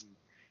beaten.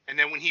 And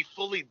then when he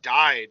fully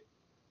died,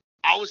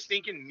 I was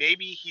thinking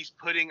maybe he's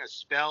putting a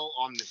spell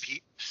on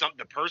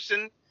the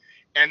person.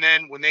 And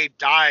then when they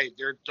die,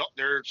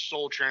 their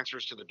soul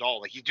transfers to the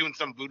doll. Like he's doing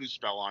some voodoo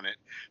spell on it.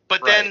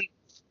 But then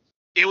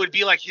it would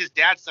be like his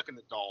dad stuck in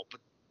the doll.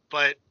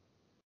 But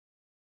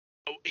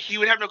he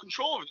would have no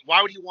control over it.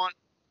 Why would he want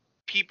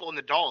people in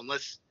the doll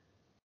unless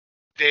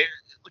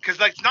because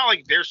like it's not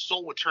like their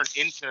soul would turn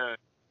into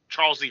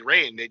Charles Lee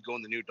Ray and they'd go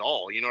in the new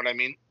doll. You know what I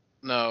mean?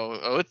 No.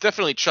 Oh, it's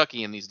definitely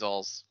Chucky in these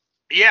dolls.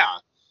 Yeah.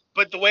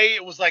 But the way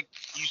it was like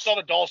you saw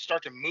the doll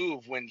start to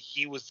move when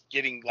he was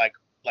getting like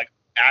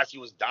as he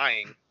was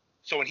dying.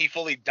 So when he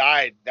fully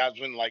died, that was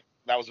when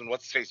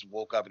what's his face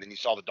woke up, and then you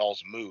saw the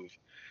dolls move.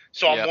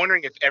 So I'm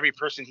wondering if every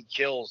person he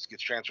kills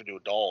gets transferred to a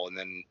doll, and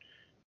then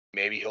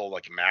maybe he'll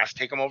like mass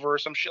take him over or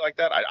some shit like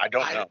that. I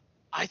don't know.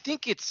 I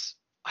think it's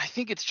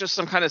just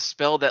some kind of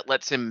spell that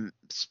lets him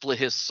split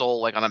his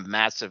soul like on a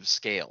massive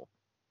scale.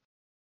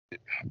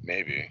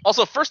 Maybe.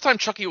 Also, first time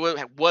Chucky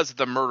was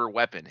the murder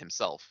weapon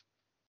himself,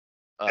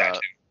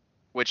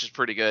 which is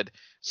pretty good.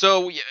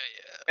 So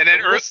and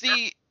then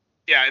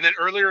and then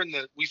earlier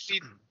we see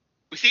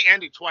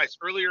Andy twice.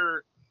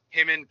 Earlier,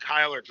 him and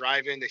Kyle are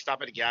driving. They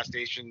stop at a gas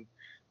station.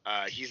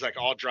 He's like,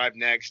 I'll drive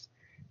next.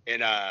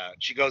 And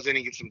she goes in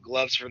and gets some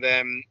gloves for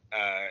them.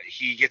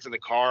 He gets in the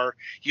car.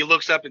 He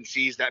looks up and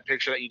sees that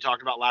picture that you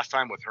talked about last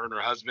time with her and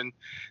her husband.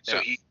 So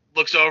he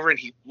looks over and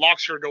he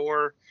locks her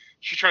door.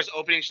 She tries to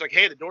open it. She's like,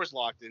 hey, the door's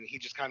locked. And he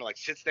just kind of like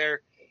sits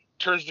there,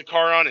 turns the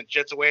car on and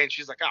jets away. And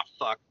she's like, oh,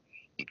 fuck.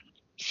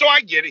 So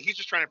I get it. He's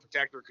just trying to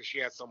protect her because she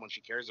has someone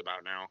she cares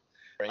about now.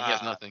 Right, he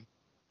has nothing.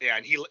 Yeah,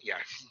 and he's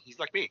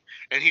like me.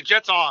 And he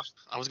jets off.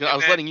 I was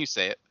letting you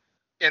say it.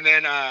 And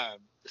then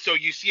so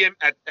you see him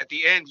at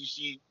the end. You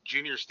see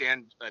Junior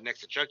stand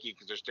next to Chucky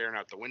because they're staring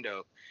out the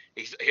window.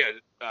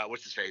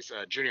 What's his face?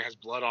 Junior has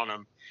blood on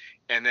him,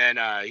 and then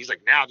he's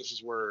like, "Now this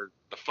is where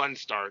the fun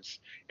starts."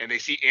 And they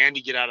see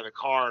Andy get out of the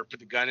car, put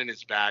the gun in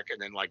his back,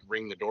 and then like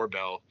ring the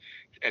doorbell.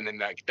 And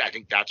then I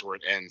think that's where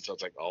it ends. So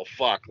it's like, oh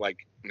fuck! Like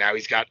now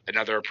he's got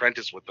another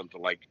apprentice with him to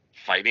like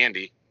fight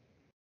Andy.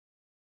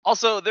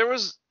 Also, there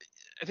was,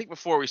 I think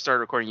before we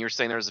started recording, you were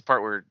saying there was a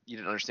part where you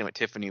didn't understand what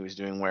Tiffany was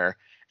doing, where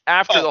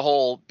after the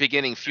whole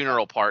beginning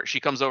funeral part, she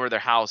comes over to their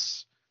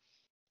house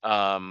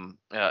in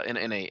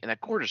a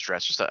gorgeous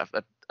dress, just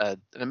an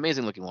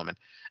amazing looking woman,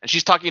 and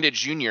she's talking to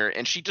Junior,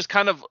 and she just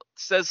kind of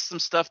says some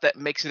stuff that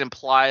makes it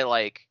imply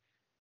like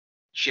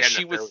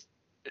she was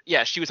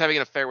having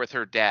an affair with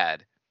her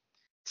dad.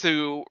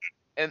 And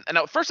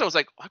at first I was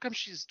like, why is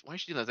she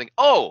doing that? I was like,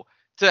 oh,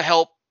 to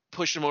help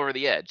push him over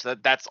the edge.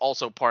 That's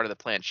also part of the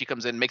plan. She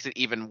comes in, makes it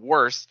even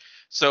worse.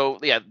 So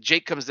yeah,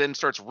 Jake comes in,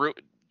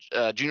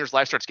 Junior's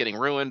life starts getting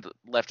ruined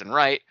left and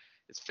right.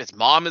 His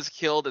mom is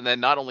killed, and then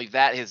not only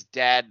that, his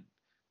dad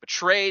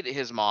betrayed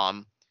his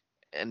mom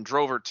and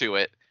drove her to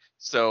it.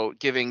 So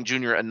giving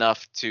Junior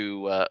enough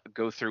to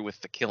go through with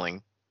the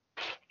killing.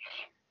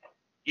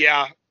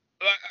 Yeah,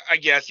 I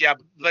guess. Yeah,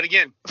 but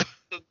again,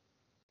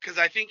 because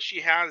I think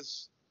she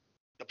has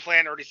the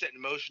plan already set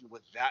in motion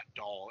with that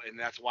doll, and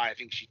that's why I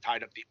think she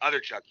tied up the other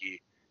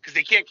Chucky, because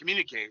they can't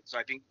communicate. So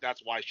I think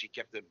that's why she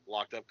kept it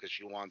locked up, because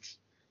she wants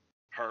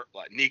her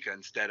Nika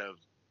instead of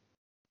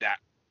that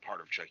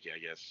part of Chucky, I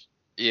guess.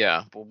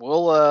 Yeah, but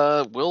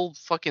we'll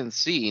fucking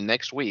see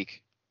next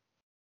week.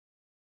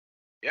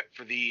 Yep,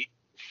 for the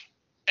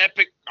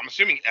epic, I'm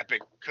assuming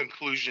epic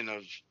conclusion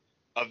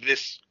of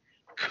this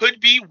could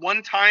be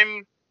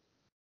one-time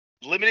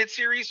limited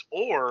series,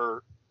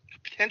 or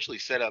potentially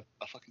set up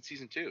a fucking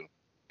season 2.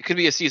 It could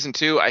be a season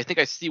 2. I think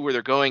I see where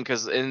they're going,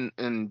 because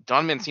in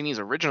Don Mancini's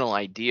original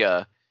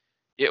idea,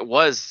 it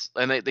was,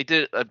 and they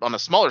did it on a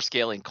smaller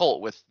scale in Cult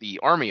with the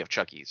army of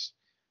Chuckies,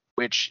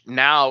 which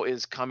now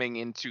is coming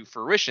into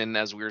fruition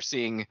as we're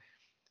seeing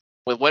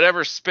with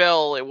whatever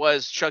spell it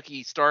was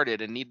Chucky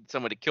started and needed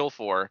someone to kill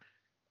for.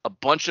 a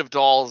bunch of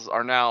dolls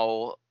are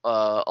now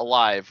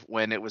alive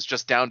when it was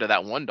just down to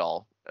that one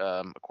doll,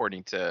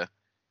 according to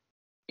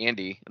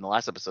Andy in the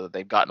last episode. That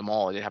they've gotten them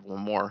all. They have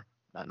one more.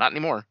 Not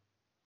anymore.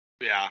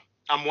 Yeah,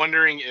 I'm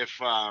wondering if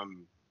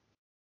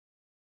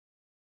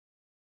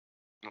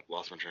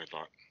lost my train of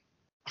thought.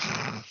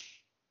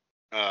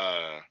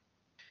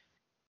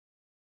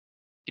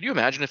 Can you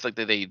imagine if like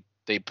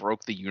they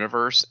broke the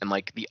universe and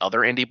like the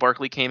other Andy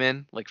Barkley came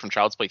in, like from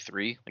Child's Play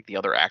 3, like the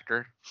other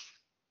actor?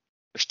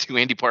 There's two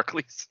Andy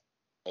Barkleys.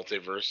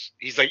 Multiverse.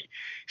 He's like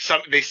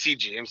they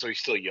CG him, so he's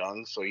still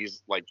young, so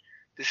he's like,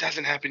 this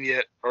hasn't happened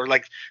yet, or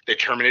like they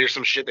terminate or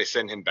some shit, they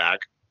send him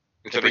back.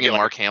 They bring in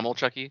Mark Hamill,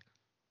 Chucky.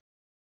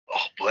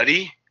 Oh,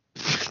 buddy.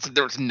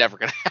 It's never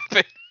gonna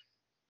happen.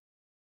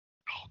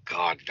 Oh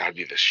God, that'd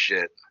be the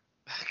shit.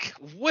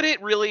 Would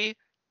it really?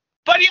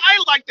 Buddy,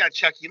 I like that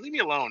Chucky. Leave me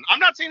alone. I'm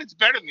not saying it's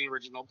better than the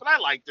original, but I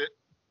liked it.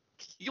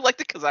 You liked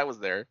it because I was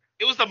there.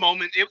 It was the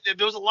moment.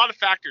 There was a lot of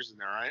factors in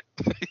there, right?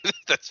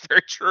 That's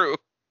very true.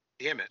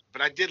 Damn it,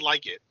 but I did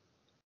like it.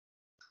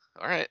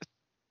 All right.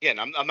 Again,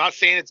 I'm not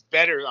saying it's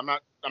better. I'm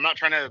not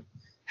trying to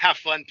have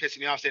fun pissing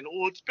you off saying,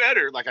 oh, it's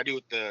better, like I do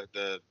with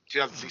the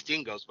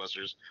 2016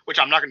 Ghostbusters, which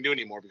I'm not going to do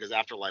anymore because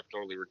Afterlife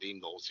totally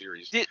redeemed the whole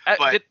series.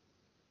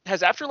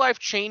 Has Afterlife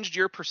changed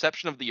your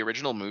perception of the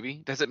original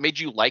movie? Has it made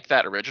you like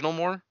that original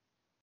more?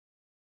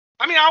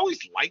 I mean, I always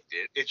liked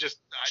it. It's just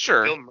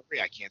sure. Bill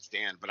Murray I can't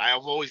stand, but I've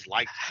always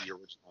liked the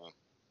original.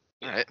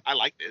 All right. I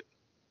liked it.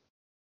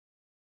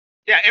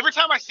 Yeah, every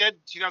time I said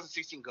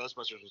 2016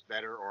 Ghostbusters was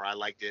better or I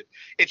liked it,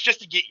 it's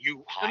just to get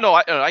you high. No,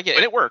 I get it.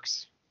 And it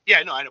works.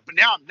 Yeah, no, I know. But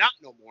now I'm not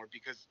no more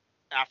because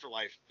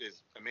Afterlife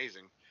is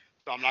amazing.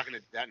 So I'm not going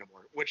to do that no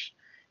more.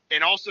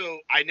 And also,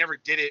 I never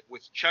did it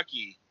with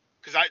Chucky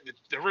because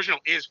the original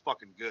is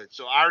fucking good.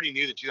 So I already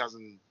knew the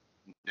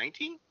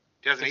 2019?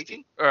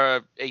 2018?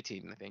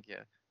 18, I think,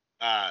 yeah.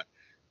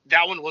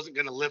 That one wasn't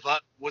going to live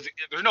up.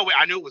 There's no way.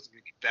 I knew it wasn't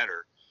going to be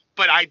better.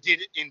 But I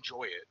did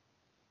enjoy it.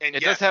 And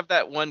it does have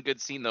that one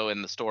good scene though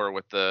in the store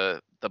with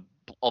the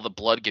all the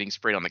blood getting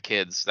sprayed on the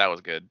kids. That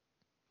was good.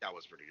 That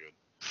was pretty good.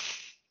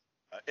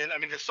 And I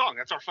mean the song,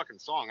 that's our fucking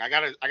song. I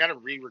gotta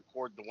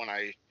re-record the one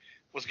I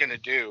was gonna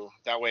do.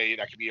 That way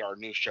that could be our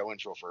new show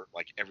intro for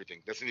like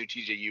everything. That's a new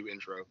TJU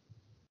intro.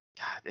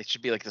 God, it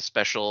should be like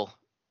the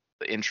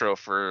intro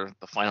for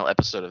the final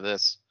episode of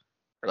this,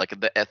 or like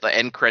at the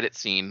end credit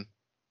scene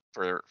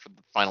for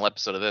the final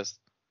episode of this.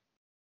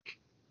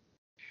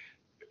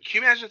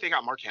 Can you imagine if they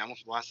got Mark Hamill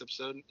for the last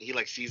episode? He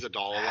like sees a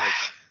doll like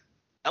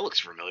that looks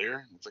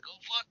familiar. It's like, oh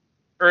fuck.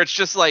 Or it's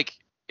just like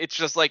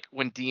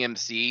when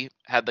DMC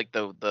had like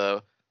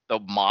the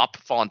mop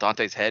fall on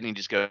Dante's head and he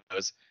just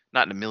goes,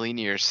 not in a million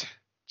years. Just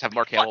have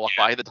Mark Hamill walk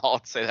by the doll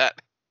and say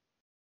that.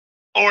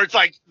 Or it's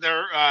like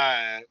they're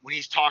when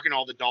he's talking to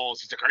all the dolls,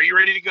 he's like, are you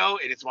ready to go?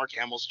 And it's Mark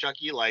Hamill's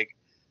Chucky, like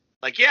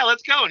yeah,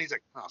 let's go. And he's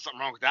like, oh, something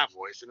wrong with that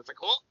voice. And it's like,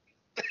 oh.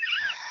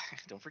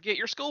 Don't forget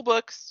your school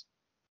books.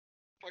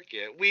 Fuck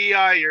yeah, we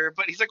are here.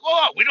 But he's like,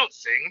 oh, we don't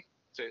sing.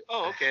 So,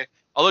 oh, okay.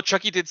 Although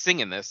Chucky did sing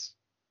in this.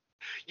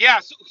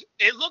 Yeah, so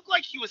it looked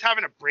like he was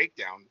having a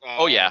breakdown.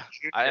 Oh yeah,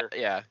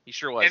 he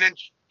sure was. And then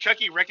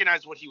Chucky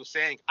recognized what he was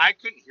saying. I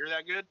couldn't hear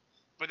that good,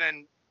 but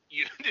then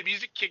the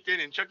music kicked in,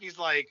 and Chucky's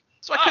like,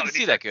 so I couldn't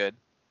see that good.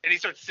 And he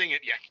starts singing.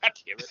 Yeah, god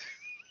damn it.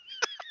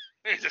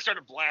 And he just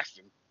started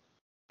blasting.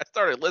 I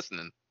started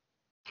listening.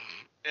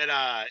 And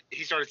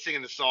he started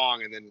singing the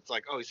song, and then it's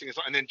like, oh, he's singing a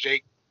song, and then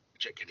Jake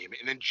can name it,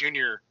 and then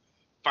Junior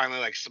finally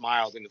like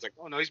smiled, and it's like,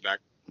 oh no, he's back.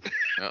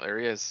 Oh, there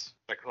he is.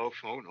 Like, oh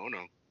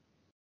no.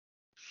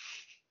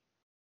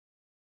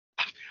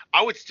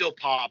 I would still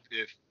pop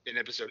if in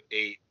episode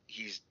 8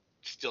 he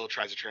still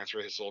tries to transfer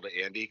his soul to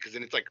Andy, because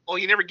then it's like, oh,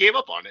 he never gave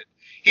up on it.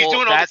 He's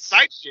doing all this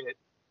side shit,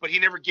 but he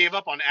never gave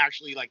up on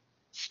actually like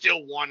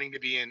still wanting to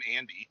be in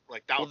Andy.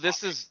 Like that. Well,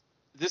 this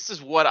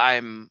is what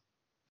I'm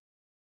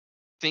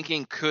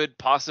thinking could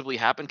possibly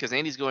happen, because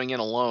Andy's going in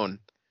alone.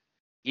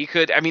 They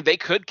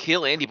could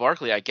kill Andy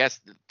Barkley, I guess,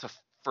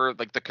 for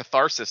like the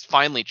catharsis.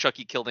 Finally,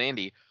 Chucky killed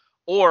Andy,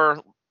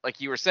 or like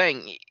you were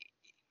saying,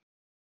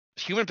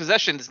 human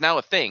possession is now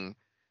a thing.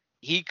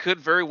 He could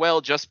very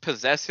well just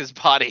possess his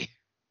body.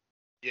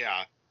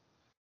 Yeah.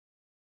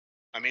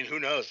 I mean, who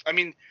knows? I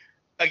mean,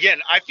 again,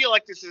 I feel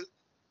like this is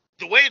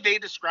the way they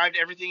described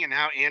everything and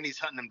how Andy's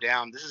hunting him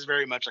down. This is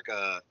very much like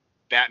a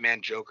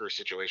Batman Joker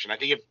situation. I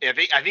think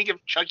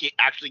if Chucky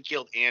actually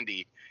killed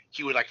Andy,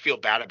 he would like feel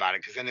bad about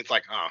it, because then it's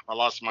like, oh, I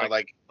lost my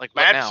like what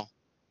now?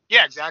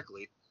 Yeah,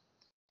 exactly.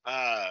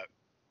 But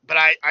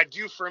I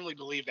do firmly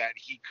believe that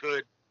he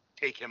could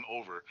take him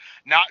over.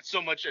 Not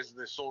so much as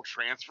the soul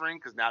transferring,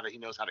 because now that he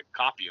knows how to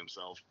copy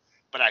himself,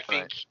 but I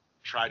think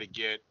try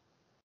to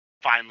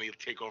finally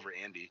take over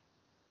Andy.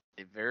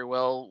 It very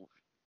well,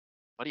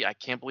 buddy. I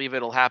can't believe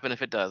it'll happen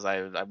if it does.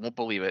 I won't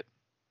believe it.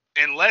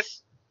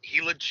 Unless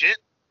he legit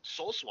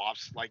soul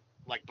swaps like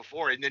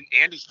before, and then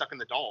Andy's stuck in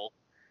the doll,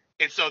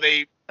 and so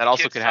that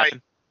also could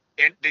happen.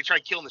 And they try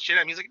killing the shit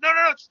out of him. He's like, no,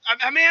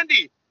 I'm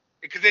Andy,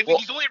 because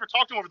he's only ever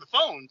talked to him over the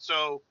phone,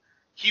 so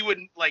he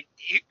wouldn't like.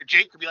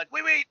 Jake could be like,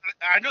 wait,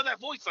 I know that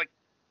voice, like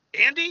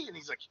Andy, and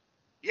he's like,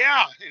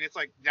 Yeah, and it's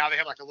like now they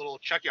have like a little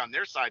Chucky on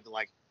their side to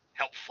like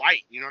help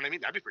fight. You know what I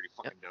mean? That'd be pretty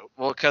fucking dope.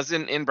 Well, because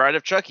in Bride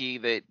of Chucky,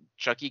 that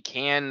Chucky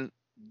can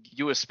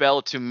do a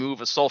spell to move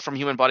a soul from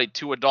human body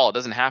to a doll. It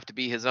doesn't have to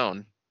be his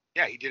own.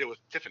 Yeah, he did it with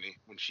Tiffany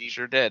when she.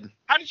 Sure did.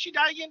 How did she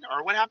die again,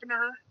 or what happened to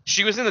her?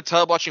 She was in the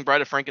tub watching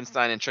Bride of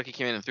Frankenstein, and Chucky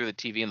came in and threw the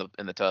TV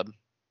in the tub.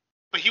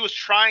 But he was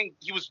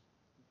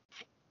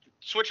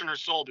switching her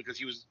soul because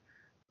he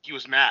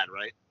was mad,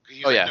 right? He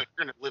was like, Yeah. no, you're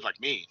gonna live like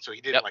me. So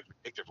he did Yep. it like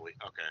vindictively.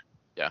 Okay.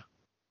 Yeah.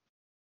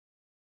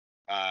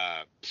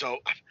 So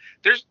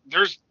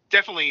there's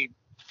definitely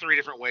 3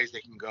 different ways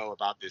they can go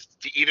about this.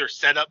 To either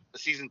set up a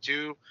season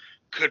 2,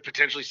 could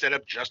potentially set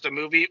up just a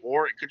movie,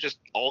 or it could just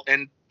all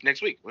end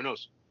next week. Who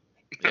knows?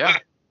 Yeah.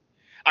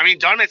 I mean,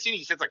 Don Mancini,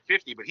 he says like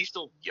 50, but he's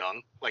still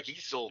young. Like he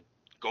can still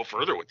go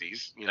further with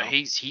these. You know.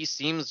 He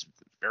seems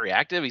very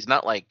active. He's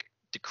not like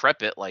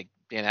decrepit like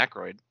Dan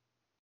Aykroyd.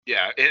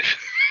 Yeah.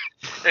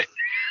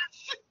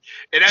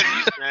 And as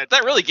you said,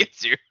 That really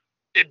gets you.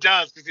 it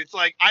does, because it's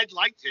like I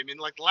liked him, and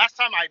like the last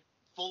time I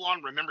full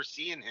on remember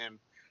seeing him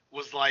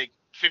was like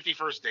 50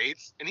 First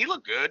Dates, and he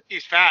looked good.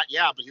 He's fat,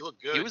 yeah, but he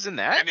looked good. He was in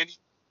that. And then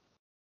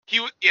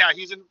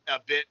he's in a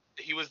bit.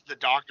 He was the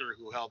doctor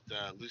who helped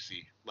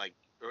Lucy. Like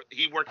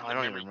he worked Oh, at I the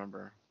don't even memory,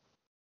 remember.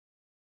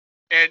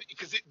 and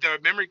because the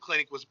memory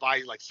clinic was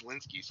by like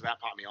Selinsky, so that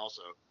popped me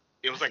also.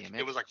 It was God like damn it.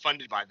 it was like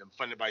funded by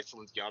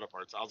Selinsky Auto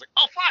Parts. I was like,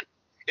 oh fuck,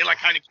 it like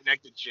kind of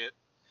connected shit.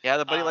 Yeah,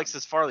 the buddy likes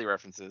his Farley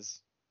references.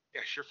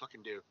 Yeah, sure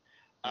fucking do.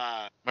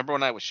 Remember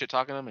when I was shit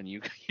talking him and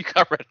you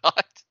got red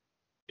hot?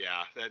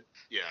 Yeah,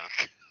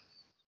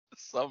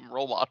 Some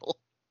role model.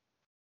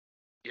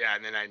 yeah,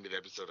 and then I ended the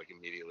episode like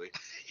immediately.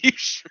 You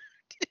sure?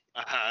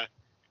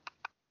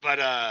 But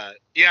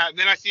yeah, and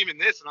then I see him in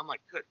this, and I'm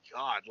like, good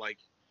God, like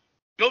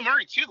Bill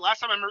Murray too. Last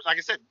time I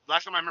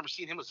remember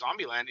seeing him was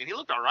Zombieland, and he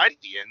looked all right at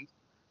the end,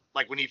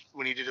 like when he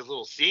did his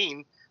little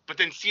scene. But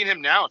then seeing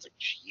him now, it's like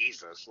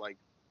Jesus, like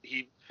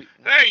hey,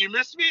 you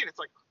missed me, and it's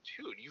like,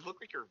 dude, you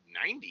look like you're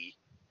 90.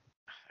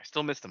 I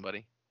still missed him,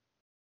 buddy.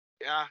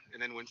 Yeah,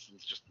 and then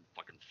Winston's just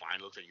fucking fine.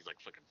 Looks like he's like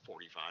fucking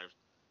 45.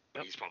 But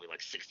Yep. he's probably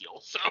like 60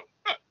 also.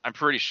 I'm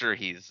pretty sure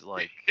he's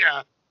like.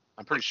 Yeah,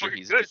 I'm pretty looks sure fucking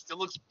he's good. Still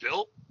looks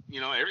built. You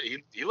know,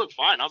 he looked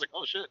fine. I was like,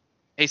 oh shit.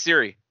 Hey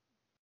Siri,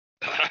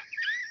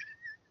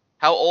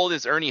 how old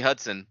is Ernie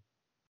Hudson?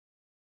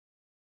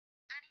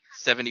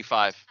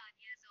 75.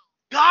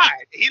 God,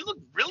 he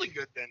looked really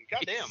good then.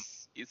 God damn.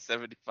 He's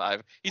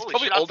 75. He's Holy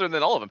probably shit, older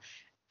than all of them.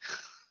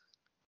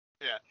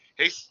 Yeah.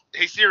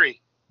 Hey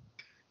Siri.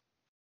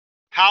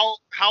 How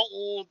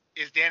old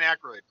is Dan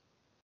Aykroyd?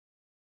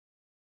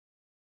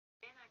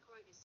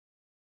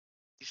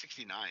 He's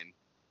 69.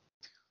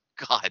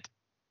 God.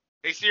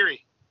 Hey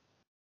Siri.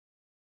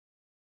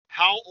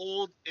 How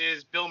old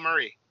is Bill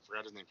Murray?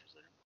 Forgot his name for a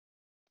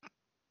second.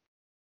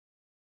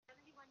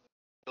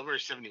 Bill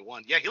Murray's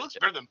 71. Yeah, he looks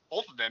better than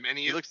both of them, and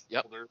he looks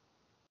older.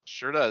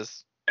 Sure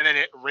does. And then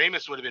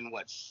Ramis would have been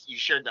what? You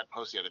shared that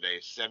post the other day.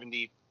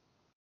 70.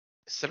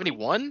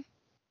 71?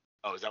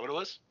 Oh, is that what it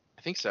was?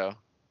 I think so.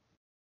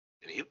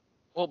 And he,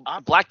 Well,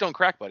 black don't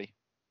crack, buddy.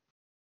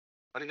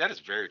 buddy, that is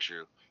very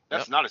true.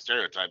 That's not a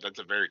stereotype. That's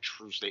a very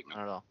true statement.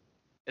 I don't know.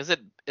 Is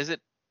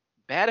it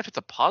bad if it's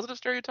a positive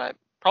stereotype?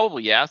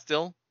 Probably, yeah.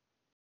 Still.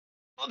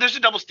 Well, there's a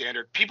double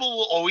standard. People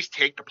will always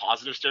take the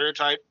positive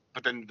stereotype,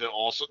 but then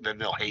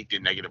they'll hate the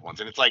negative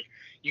ones. And it's like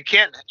you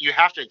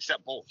have to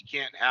accept both. You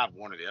can't have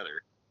one or the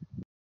other.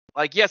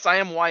 Like, yes, I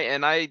am white,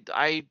 and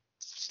I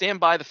stand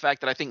by the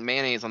fact that I think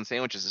mayonnaise on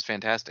sandwiches is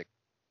fantastic.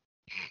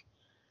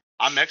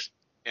 I'm Mexican,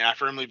 and I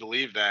firmly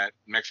believe that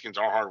Mexicans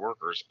are hard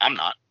workers. I'm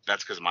not.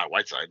 That's because of my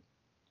white side.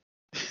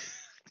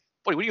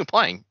 Wait, what are you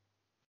implying?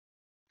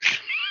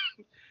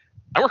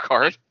 I work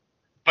hard.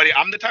 Buddy,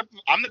 I'm the type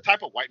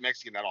of white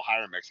Mexican that'll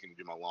hire a Mexican to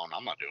do my lawn.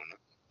 I'm not doing it.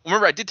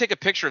 Remember, I did take a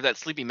picture of that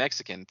sleepy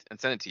Mexican and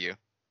send it to you.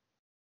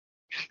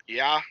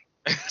 Yeah.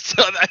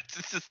 So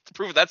that's just to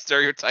prove that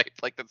stereotype,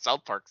 like that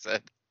South Park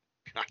said.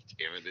 God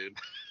damn it, dude.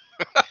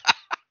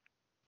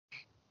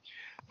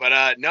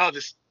 But no,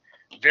 this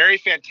very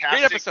fantastic.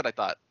 Great episode, I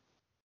thought.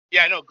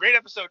 Yeah, no, great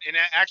episode, and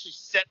it actually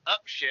set up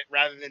shit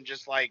rather than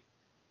just like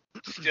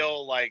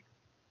still like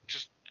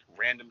just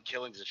random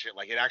killings and shit.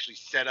 Like it actually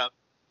set up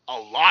a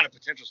lot of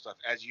potential stuff,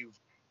 as you've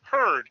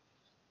heard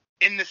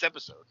in this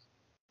episode.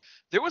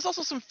 There was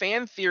also some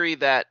fan theory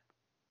that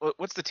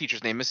what's the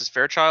teacher's name? Miss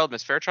Fairchild,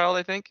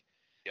 I think.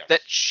 Yes.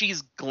 That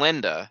she's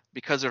Glenda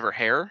because of her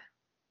hair.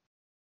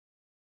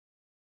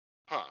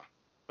 Huh.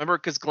 Remember,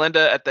 because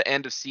Glenda at the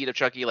end of Seed of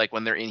Chucky, like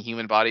when they're in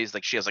human bodies,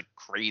 like she has like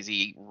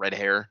crazy red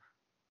hair.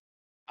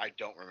 I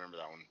don't remember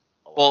that one.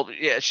 a lot. Well,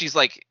 yeah, she's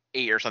like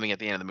 8 or something at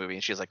the end of the movie,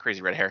 and she has like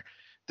crazy red hair.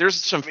 There's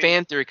some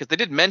fan theory because they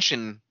did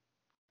mention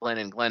Glenn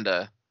and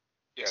Glenda.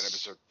 Yeah, in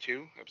episode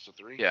 2, episode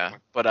 3. Yeah,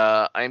 but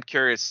I am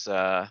curious.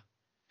 I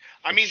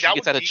if mean, she that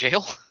gets would out of be-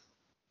 jail.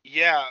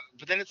 Yeah,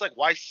 but then it's like,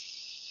 why?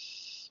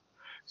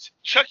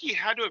 Chucky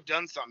had to have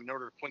done something in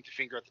order to point the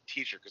finger at the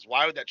teacher, because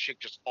why would that chick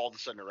just all of a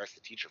sudden arrest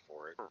the teacher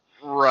for it?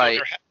 Right.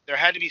 So there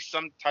had to be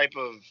some type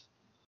of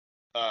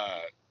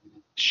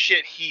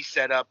shit he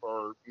set up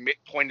or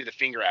pointed the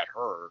finger at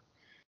her.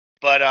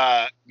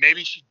 But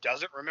maybe she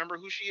doesn't remember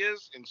who she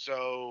is, and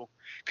so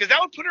because that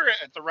would put her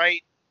at the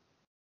right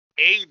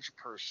age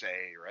per se,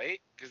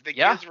 right? Because the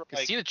Yeah, kids were because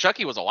like, Seed of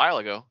Chucky was a while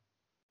ago.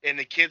 and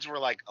the kids were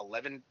like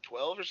 11,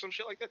 12 or some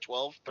shit like that,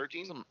 12,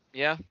 13.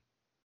 Yeah.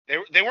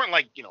 They weren't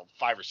like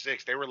 5 or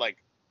 6. They were like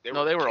They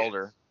were were kids.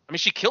 older. I mean,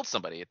 she killed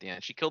somebody at the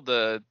end. She killed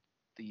the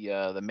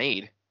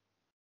maid.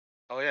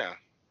 Oh yeah.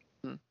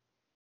 Hmm.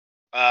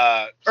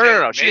 So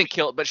No. She maybe- didn't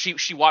kill, but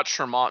she watched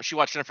her mom. She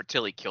watched Jennifer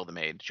Tilly kill the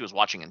maid. She was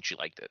watching and she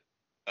liked it.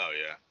 Oh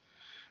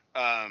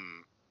yeah.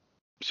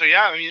 So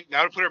yeah, I mean,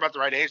 that would put her about the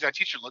right age. That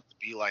teacher looked to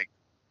be like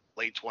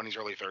late 20s,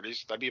 early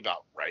 30s. That'd be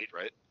about right?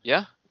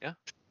 Yeah.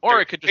 Or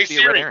it could just Hey,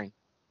 be a red Siri. herring.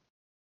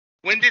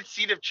 When did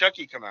Seed of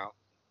Chucky come out?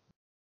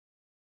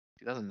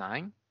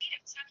 2009. Seed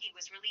of Chucky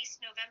was released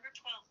November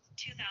 12th,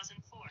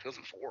 2004.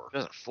 2004.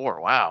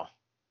 2004. Wow.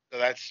 So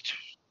that's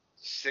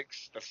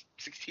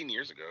 16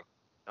 years ago.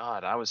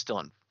 God, I was still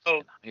in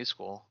Oh. high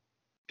school.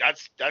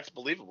 That's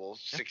believable.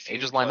 Yeah, 16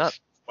 ages line plus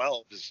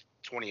 12 is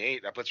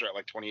 28. That puts her at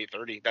like 28,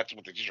 30. That's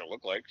what the teacher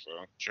looked like. So,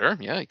 Sure.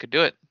 Yeah, you could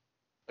do it.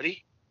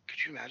 buddy,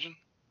 could you imagine?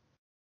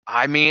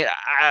 I mean,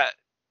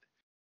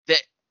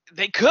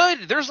 they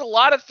could. There's a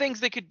lot of things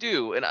they could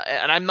do, and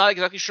I'm not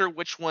exactly sure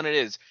which one it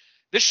is.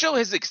 This show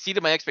has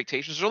exceeded my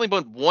expectations. There's only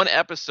been one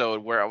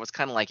episode where I was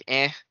kind of like,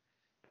 eh.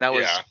 That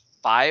was Yeah.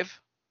 5.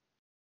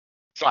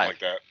 Something 5. like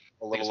that. A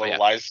think little so, yeah.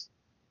 lies.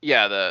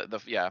 Yeah,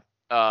 yeah.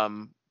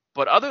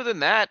 But other than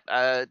that,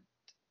 I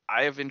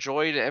have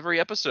enjoyed every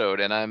episode,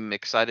 and I'm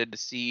excited to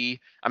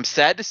see. I'm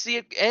sad to see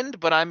it end,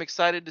 but I'm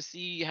excited to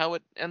see how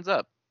it ends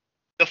up.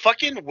 The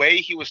fucking way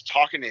he was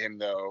talking to him,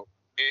 though,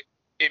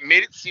 it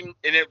made it seem,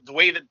 and the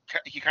way that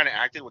he kind of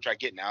acted, which I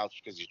get now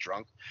because he's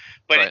drunk,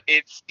 but Right.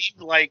 it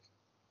seemed like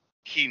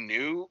he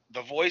knew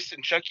the voice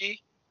in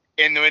Chucky.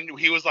 And when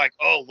he was like,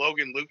 "Oh,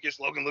 Logan Lucas,"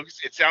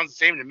 it sounds the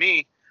same to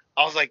me.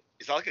 I was like,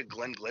 "Is that like a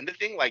Glenn Glenda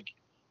thing? Like,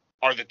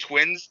 are the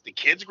twins the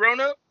kids grown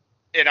up?"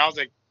 And I was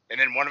like, and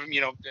then one of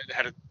them,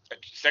 had a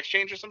sex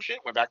change or some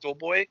shit, went back to a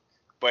boy.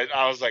 But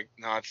I was like,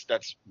 no,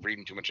 that's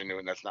reading too much into it,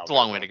 and that's not. It's a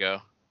long way to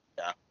go.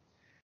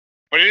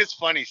 But it is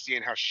funny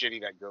seeing how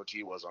shitty that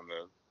goatee was on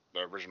the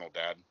original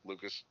dad,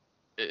 Lucas.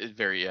 It's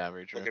very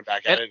true. Looking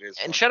back at it is.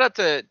 And shout out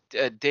to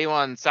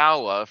Daewon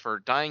Sawa for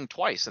dying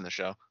twice in the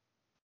show.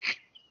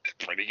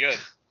 pretty good.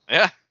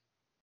 Yeah.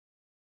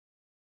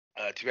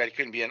 Too bad he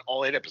couldn't be in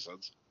all 8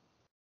 episodes.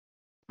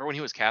 Remember when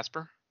he was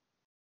Casper?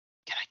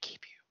 Can I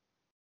keep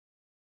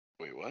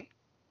you? Wait, what?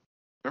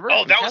 Remember?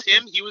 Oh, in that was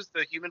Casper? him. He was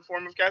the human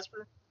form of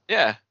Casper.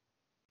 Yeah.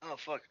 Oh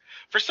fuck!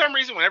 For some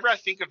reason, whenever I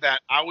think of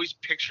that, I always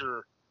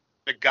picture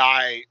the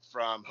guy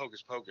from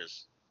Hocus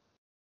Pocus,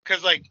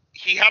 because like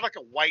he had like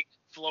a white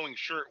flowing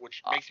shirt,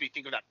 which makes me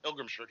think of that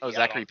pilgrim shirt. Oh, he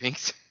had Zachary on.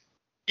 Pinks.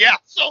 Yeah,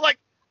 so like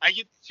I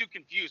get too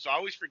confused, so I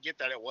always forget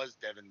that it was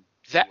Devin.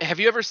 Have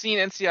you ever seen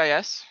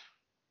NCIS?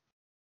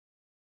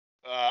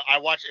 I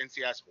watched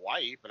NCIS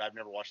Hawaii, but I've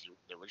never watched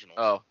the original.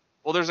 Oh,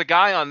 well, there's a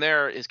guy on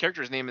there. His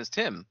character's name is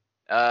Tim.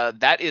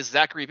 That is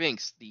Zachary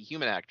Binks, the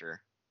human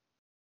actor,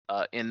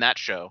 in that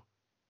show.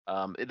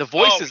 The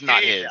voice is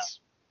not his. Yeah.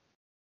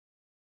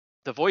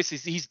 The voice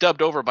he's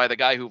dubbed over by the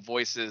guy who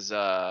voices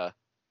a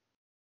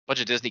bunch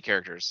of Disney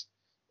characters.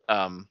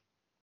 I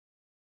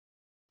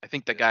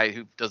think the guy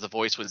who does the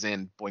voice was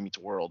in Boy Meets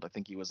World. I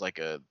think he was like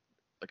a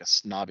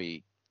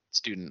snobby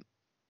student.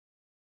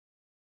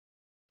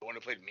 The one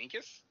who played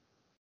Minkus?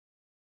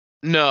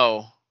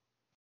 No,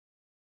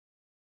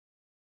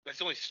 That's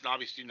the only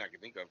snobby student I can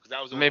think of, because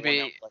that was the Maybe-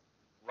 only one that was,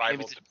 like,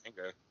 rival maybe to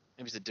Topanga.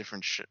 maybe it's a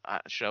different show,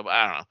 but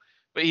I don't know.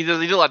 But he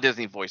did a lot of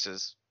Disney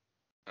voices.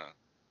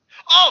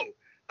 Oh,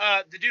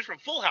 the dude from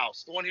Full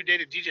House, the one who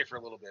dated DJ for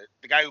a little bit,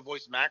 the guy who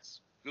voiced Max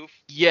Goof.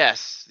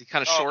 Yes, he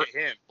kind of Oh, short,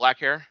 okay, him. black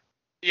hair.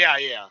 Yeah.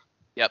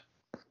 Yep.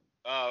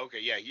 Oh, okay,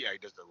 yeah, he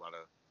does a lot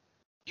of.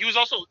 He was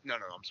also no,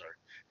 I'm sorry.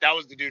 That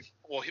was the dude.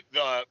 Well,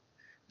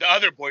 the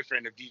other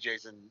boyfriend of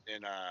DJ's in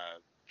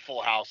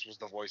Full House was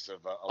the voice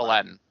of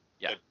Aladdin.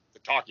 Yeah. the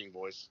talking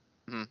voice.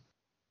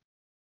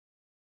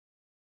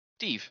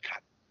 Steve. God,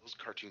 those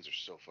cartoons are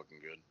so fucking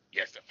good.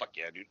 Yes, fuck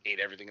yeah, dude. Ate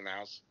everything in the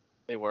house.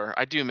 They were.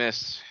 I do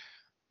miss.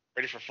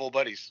 Ready for Full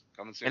Buddies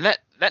coming soon. And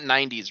that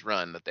 90s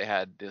run that they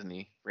had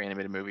Disney for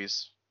animated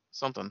movies.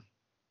 Something.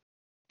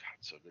 God,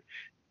 so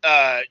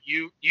good.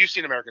 You've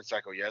seen American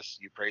Psycho, yes?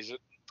 You praise it.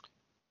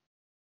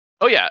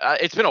 Oh yeah,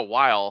 it's been a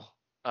while.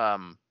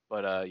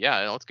 But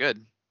yeah, no, it's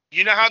good.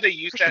 You know how they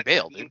use Christian that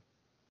Bale, scene? dude.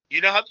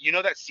 You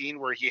know that scene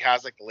where he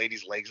has like the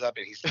lady's legs up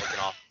and he's flicking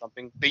off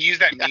something? They use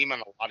that meme on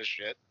a lot of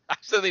shit. I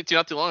said that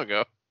not too long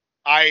ago.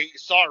 I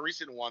saw a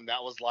recent one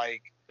that was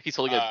like, He's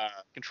holding a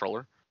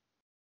controller.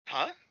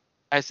 huh?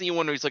 I seen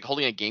one where he's like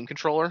holding a game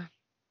controller.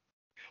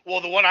 Well,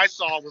 the one I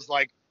saw was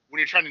like when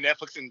you're trying to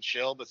Netflix and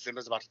chill, but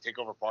Simba's about to take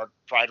over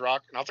Pride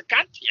Rock, and I was like,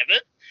 God damn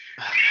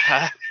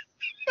it!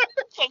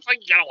 So it's like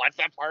you gotta watch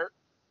that part.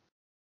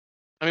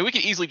 I mean, we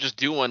could easily just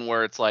do one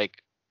where it's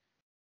like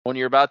when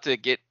you're about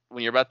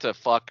to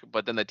fuck,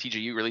 but then the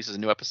TGU releases a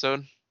new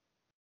episode.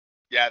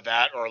 Yeah,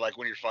 that or like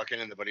when you're fucking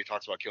and the buddy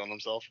talks about killing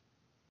himself.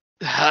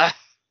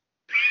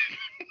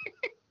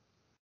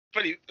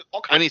 But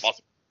all When kinds of he's-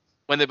 possible.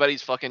 when the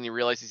buddy's fucking, he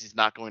realizes he's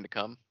not going to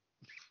come.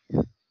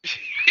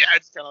 Yeah,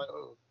 it's kind of like,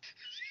 oh.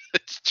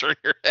 Just turn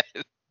your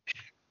head.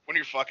 When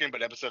you're fucking,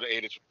 but episode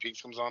 8, it's when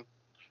Peaks comes on.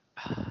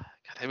 God,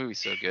 that movie's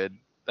so good.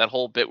 That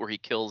whole bit where he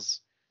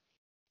kills,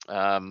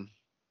 Never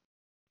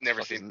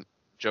fuck seen. his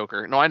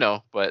Joker. No, I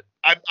know, but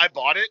I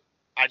bought it.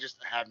 I just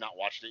have not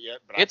watched it yet.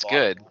 But it's I bought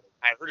good. It.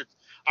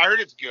 I heard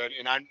it's good,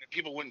 and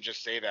people wouldn't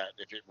just say that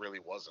if it really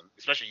wasn't.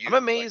 Especially you. I'm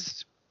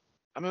amazed.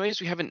 I'm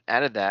amazed we haven't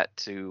added that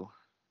to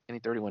any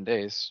 31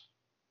 days.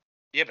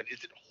 Yeah, but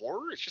is it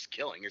horror? It's just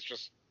killing. It's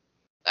just.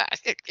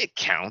 It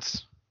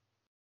counts.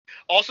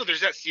 Also,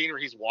 there's that scene where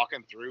he's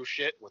walking through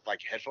shit with like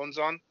headphones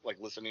on, like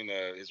listening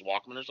to his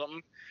Walkman or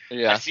something. I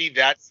Yeah. see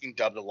that scene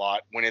dubbed a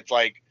lot when it's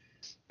like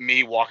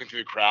me walking through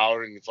the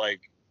crowd and it's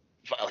like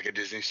a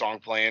Disney song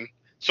playing.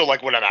 So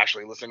like what I'm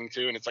actually listening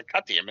to, and it's like,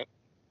 God damn it.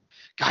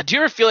 God, do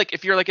you ever feel like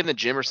if you're like in the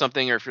gym or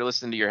something, or if you're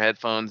listening to your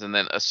headphones and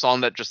then a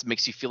song that just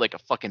makes you feel like a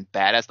fucking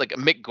badass, like a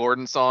Mick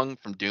Gordon song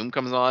from Doom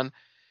comes on,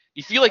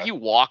 you feel like you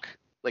walk,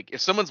 like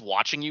if someone's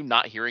watching you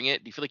not hearing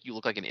it, do you feel like you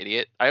look like an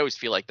idiot? I always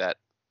feel like that.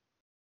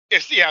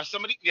 If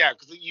somebody,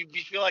 because you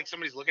feel like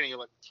somebody's looking at you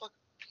like, fuck,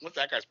 what's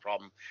that guy's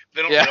problem?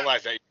 They don't Yeah.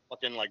 realize that you're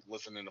fucking like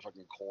listening to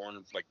fucking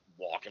Korn, like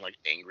walking like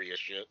angry as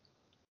shit,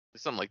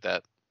 Something like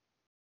that.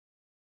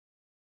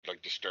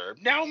 like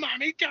Disturbed. No,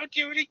 mommy, don't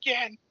do it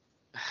again.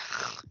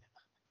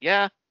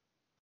 Yeah.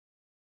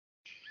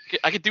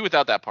 I could do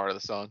without that part of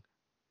the song.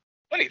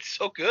 But it's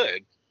so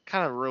good.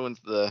 Kind of ruins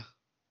the.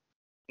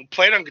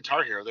 Play it on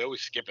Guitar Hero. They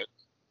always skip it.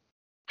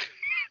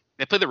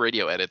 They play the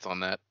radio edits on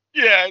that.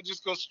 Yeah, it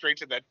just goes straight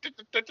to that.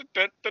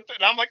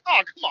 And I'm like,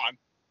 oh, come on.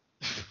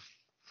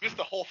 Missed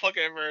the whole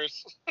fucking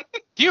verse. Can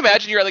you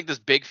imagine you're at like this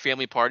big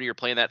family party, you're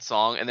playing that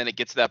song, and then it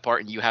gets to that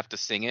part and you have to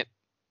sing it?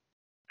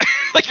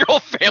 Like your whole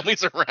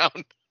family's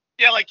around.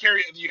 Yeah, like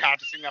karaoke. You have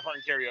to sing that part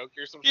in karaoke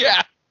or something.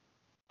 Yeah.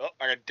 Oh,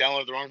 I got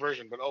downloaded the wrong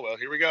version, but oh well,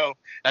 here we go.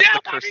 That's yeah,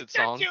 the mommy, cursed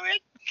don't song. do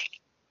it.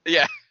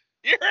 Yeah.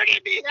 You're hurting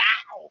me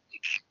now.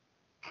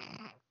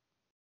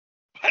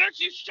 Why don't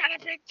you shut up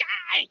and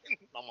die?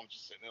 My mom's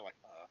just sitting there like,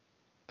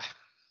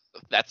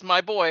 That's my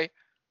boy.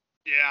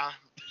 yeah.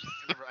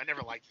 I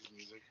never liked his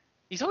music.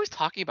 He's always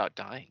talking about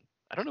dying.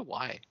 I don't know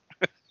why.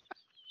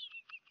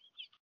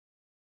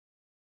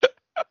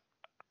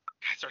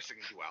 I started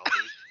singing Duality.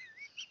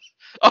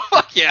 Oh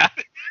fuck yeah.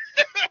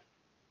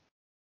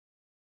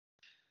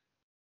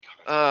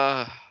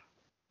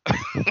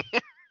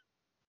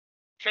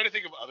 Trying to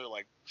think of other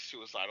like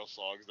suicidal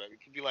songs that it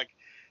could be like,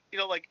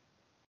 like,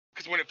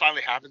 because when it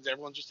finally happens,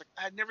 everyone's just like,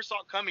 I never saw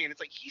it coming, and it's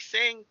like he's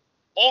saying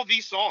all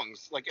these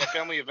songs like at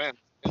family events.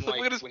 And, like,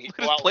 look at his, when he look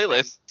go at his out with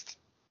friends. playlist.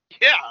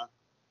 Yeah.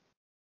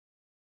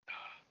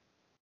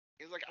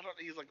 He's like, I don't.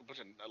 He's like a bunch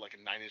of like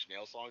a 9 Inch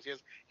Nails songs.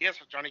 He has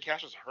Johnny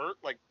Cash's Hurt.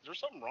 Like, there's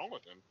something wrong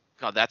with him.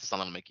 God, that's a song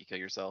that'll make you kill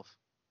yourself.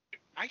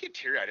 I get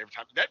teary eyed every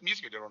time. That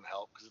music video don't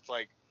help because it's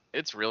like,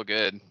 It's real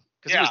good.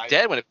 Because Yeah, he was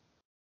dead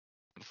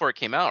before it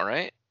came out,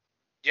 right?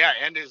 yeah,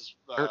 and his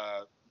Hurt.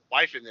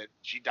 wife in it,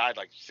 she died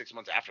like 6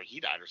 months after he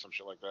died or some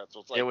shit like that. So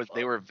it's like,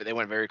 They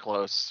went very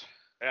close.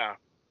 yeah.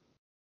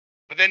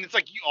 But then it's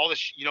like all the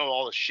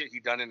all the shit he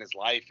done in his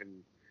life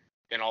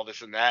and all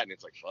this and that, and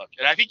it's like fuck.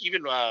 And I think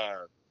even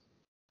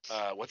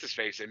what's his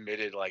face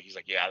admitted like he's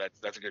like, yeah,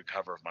 that's a good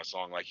cover of my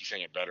song. Like he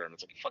sang it better, and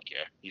it's like fuck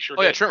yeah, he sure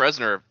Oh did. yeah, Trent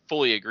Reznor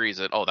fully agrees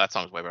that that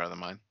song's way better than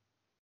mine.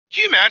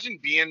 Can you imagine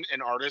being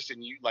an artist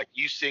and you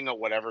sing a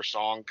whatever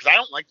song? Because I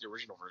don't like the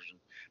original version,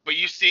 but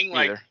you sing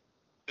like Neither.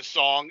 the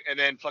song, and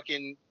then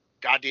fucking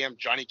goddamn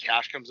Johnny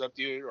Cash comes up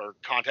to you or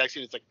contacts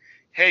you, and it's like,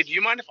 hey, do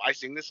you mind if I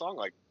sing this song?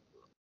 Like,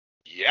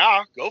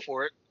 yeah, go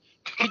for it.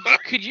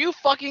 Could you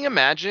fucking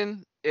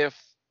imagine if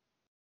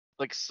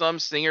like some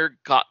singer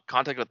got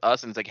contact with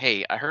us and it's like,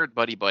 hey, I heard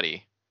Buddy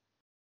Buddy.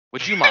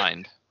 Would you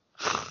mind?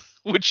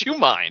 Would you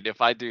mind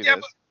if I do Yeah,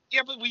 this?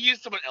 but we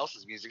use someone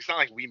else's music. It's not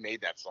like we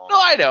made that song. No,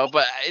 I know,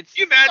 but it's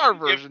You imagine our if-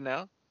 version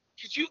now.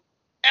 Could you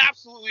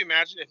absolutely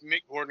imagine if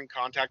Mick Gordon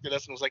contacted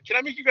us and was like, can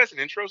I make you guys an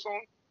intro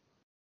song?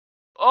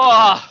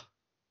 Oh,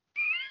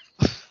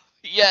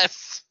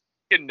 yes.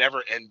 We could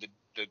never end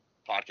the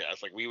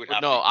podcast. Like we would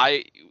have No,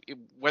 to.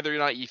 whether or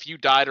not if you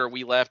died or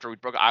we left or we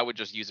broke, I would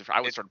just use it.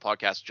 I would start a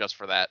podcast just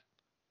for that.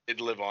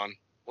 It'd live on.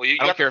 Well, you I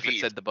don't got care the if it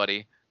feed. said the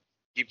buddy.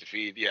 Keep the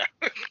feed. Yeah.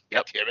 Yep.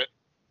 God damn it.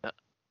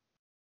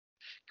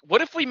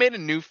 What if we made a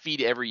new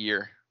feed every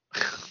year?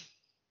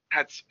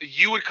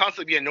 You would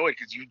constantly be annoyed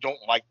because you don't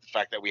like the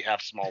fact that we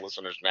have small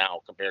listeners now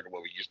compared to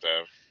what we used to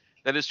have.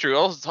 That is true.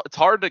 Also, it's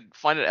hard to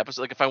find an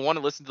episode. Like if I want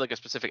to listen to like a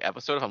specific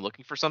episode, if I'm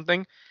looking for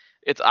something,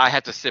 I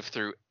have to sift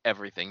through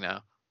everything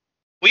now.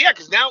 Well, yeah,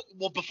 because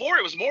before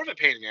it was more of a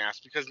pain in the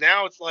ass because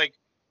now it's like,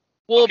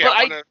 Well, okay,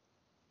 but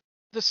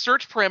the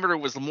search parameter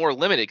was more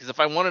limited because if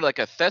I wanted like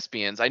a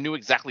thespians, I knew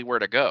exactly where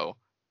to go.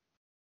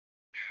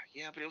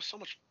 yeah, but it was so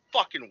much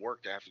fucking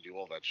work to have to do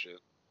all that shit.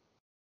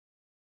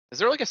 Is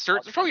there like a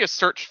search? There's probably a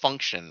search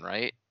function,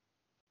 right,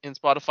 in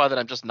Spotify that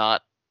I'm just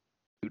not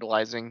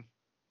utilizing.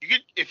 You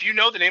could, if you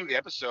know the name of the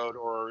episode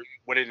or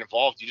what it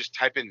involved, you just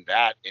type in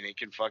that, and it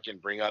can fucking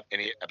bring up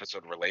any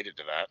episode related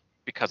to that.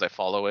 Because I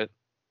follow it.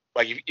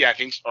 Like, I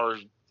think, or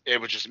it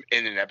was just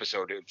in an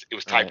episode. It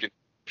was typed in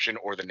the description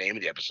or the name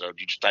of the episode.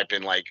 You just type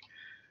in like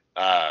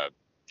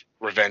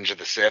Revenge of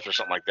the Sith or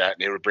something like that,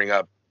 and it would bring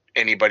up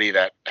anybody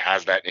that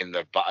has that in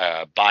the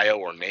bio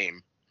or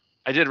name.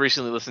 I did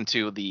recently listen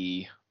to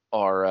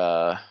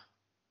our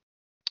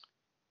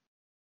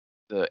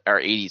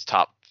 80s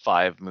top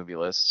 5 movie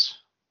lists.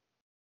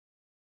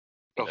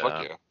 Oh,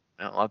 fuck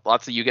yeah.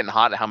 Lots of you getting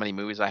hot at how many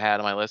movies I had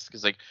on my list,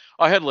 because like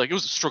I had like, it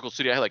was a Struggle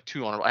City, I had like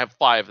 2 honorable, I have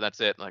 5 and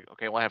that's it. I'm like,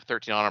 okay, well I have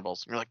 13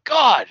 honorables. And you're like,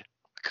 God.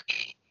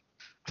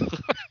 All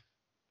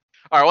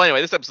right, well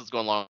anyway, this episode's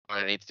going long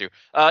and it needs to.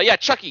 Yeah,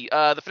 Chucky,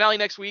 the finale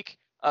next week.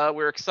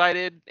 We're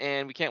excited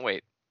and we can't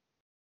wait.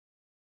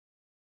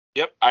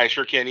 Yep, I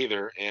sure can't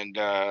either. And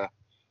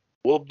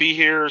we'll be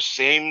here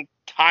same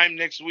time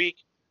next week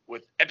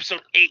with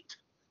episode 8.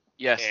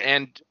 Yes,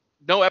 and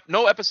no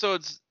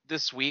episodes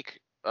this week.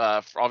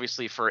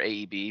 Obviously for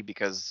AEB,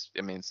 because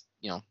I mean it's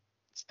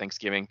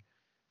Thanksgiving.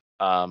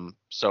 But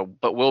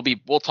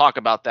we'll talk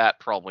about that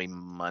probably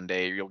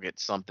Monday. You'll get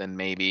something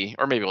maybe,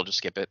 or maybe we'll just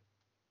skip it.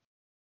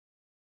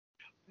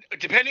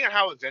 Depending on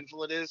how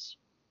eventful it is,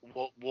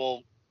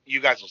 we'll you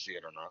guys will see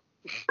it or not.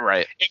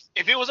 Right.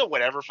 If it was a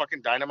whatever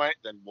fucking Dynamite,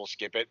 then we'll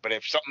skip it. But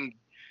if something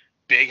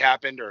big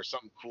happened or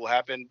something cool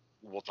happened,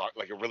 we'll talk,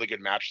 like a really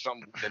good match or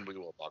something, then we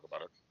will talk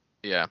about it.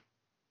 Yeah.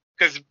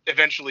 Because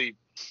eventually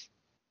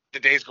the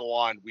days go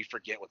on, we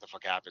forget what the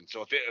fuck happened.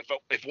 So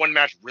if one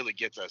match really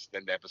gets us,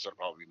 then the episode will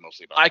probably be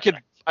mostly about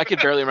I could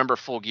barely remember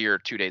Full Gear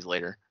 2 days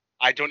later.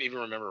 I don't even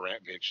remember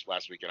Rampage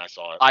last week, and I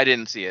saw it. I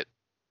didn't see it.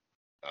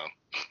 Oh.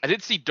 I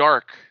did see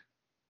Dark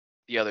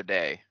the other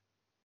day.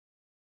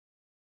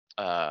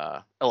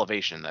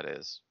 Elevation, that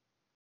is.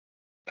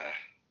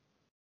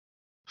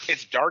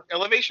 It's Dark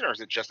Elevation, or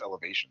is it just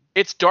Elevation?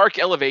 It's Dark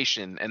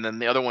Elevation, and then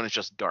the other one is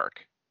just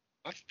Dark.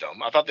 That's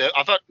dumb. I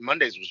thought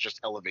Mondays was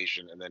just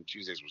Elevation, and then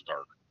Tuesdays was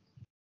Dark.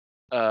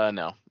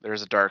 No,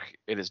 there's a Dark.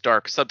 It is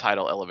Dark.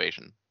 Subtitle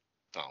Elevation.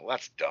 Oh,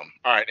 that's dumb.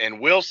 All right, and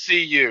we'll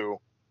see you.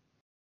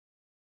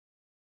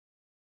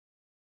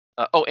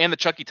 And the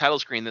Chucky title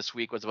screen this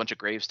week was a bunch of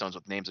gravestones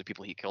with names of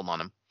people he killed on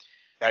him.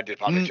 That did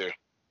pop it too.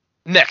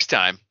 Next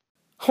time.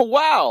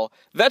 Wow,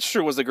 that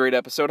sure was a great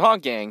episode, huh,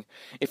 gang?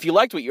 If you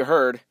liked what you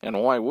heard,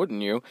 and why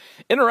wouldn't you,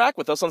 interact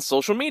with us on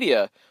social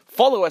media.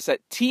 Follow us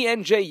at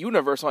TNJ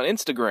Universe on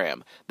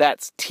Instagram.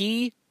 That's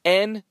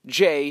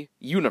TNJ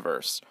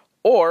Universe.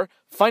 Or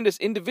find us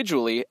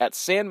individually at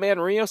Sandman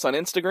Rios on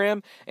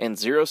Instagram and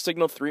Zero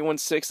Signal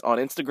 316 on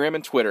Instagram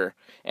and Twitter.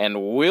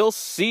 And we'll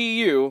see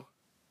you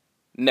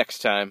next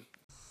time.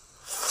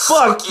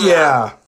 Fuck yeah!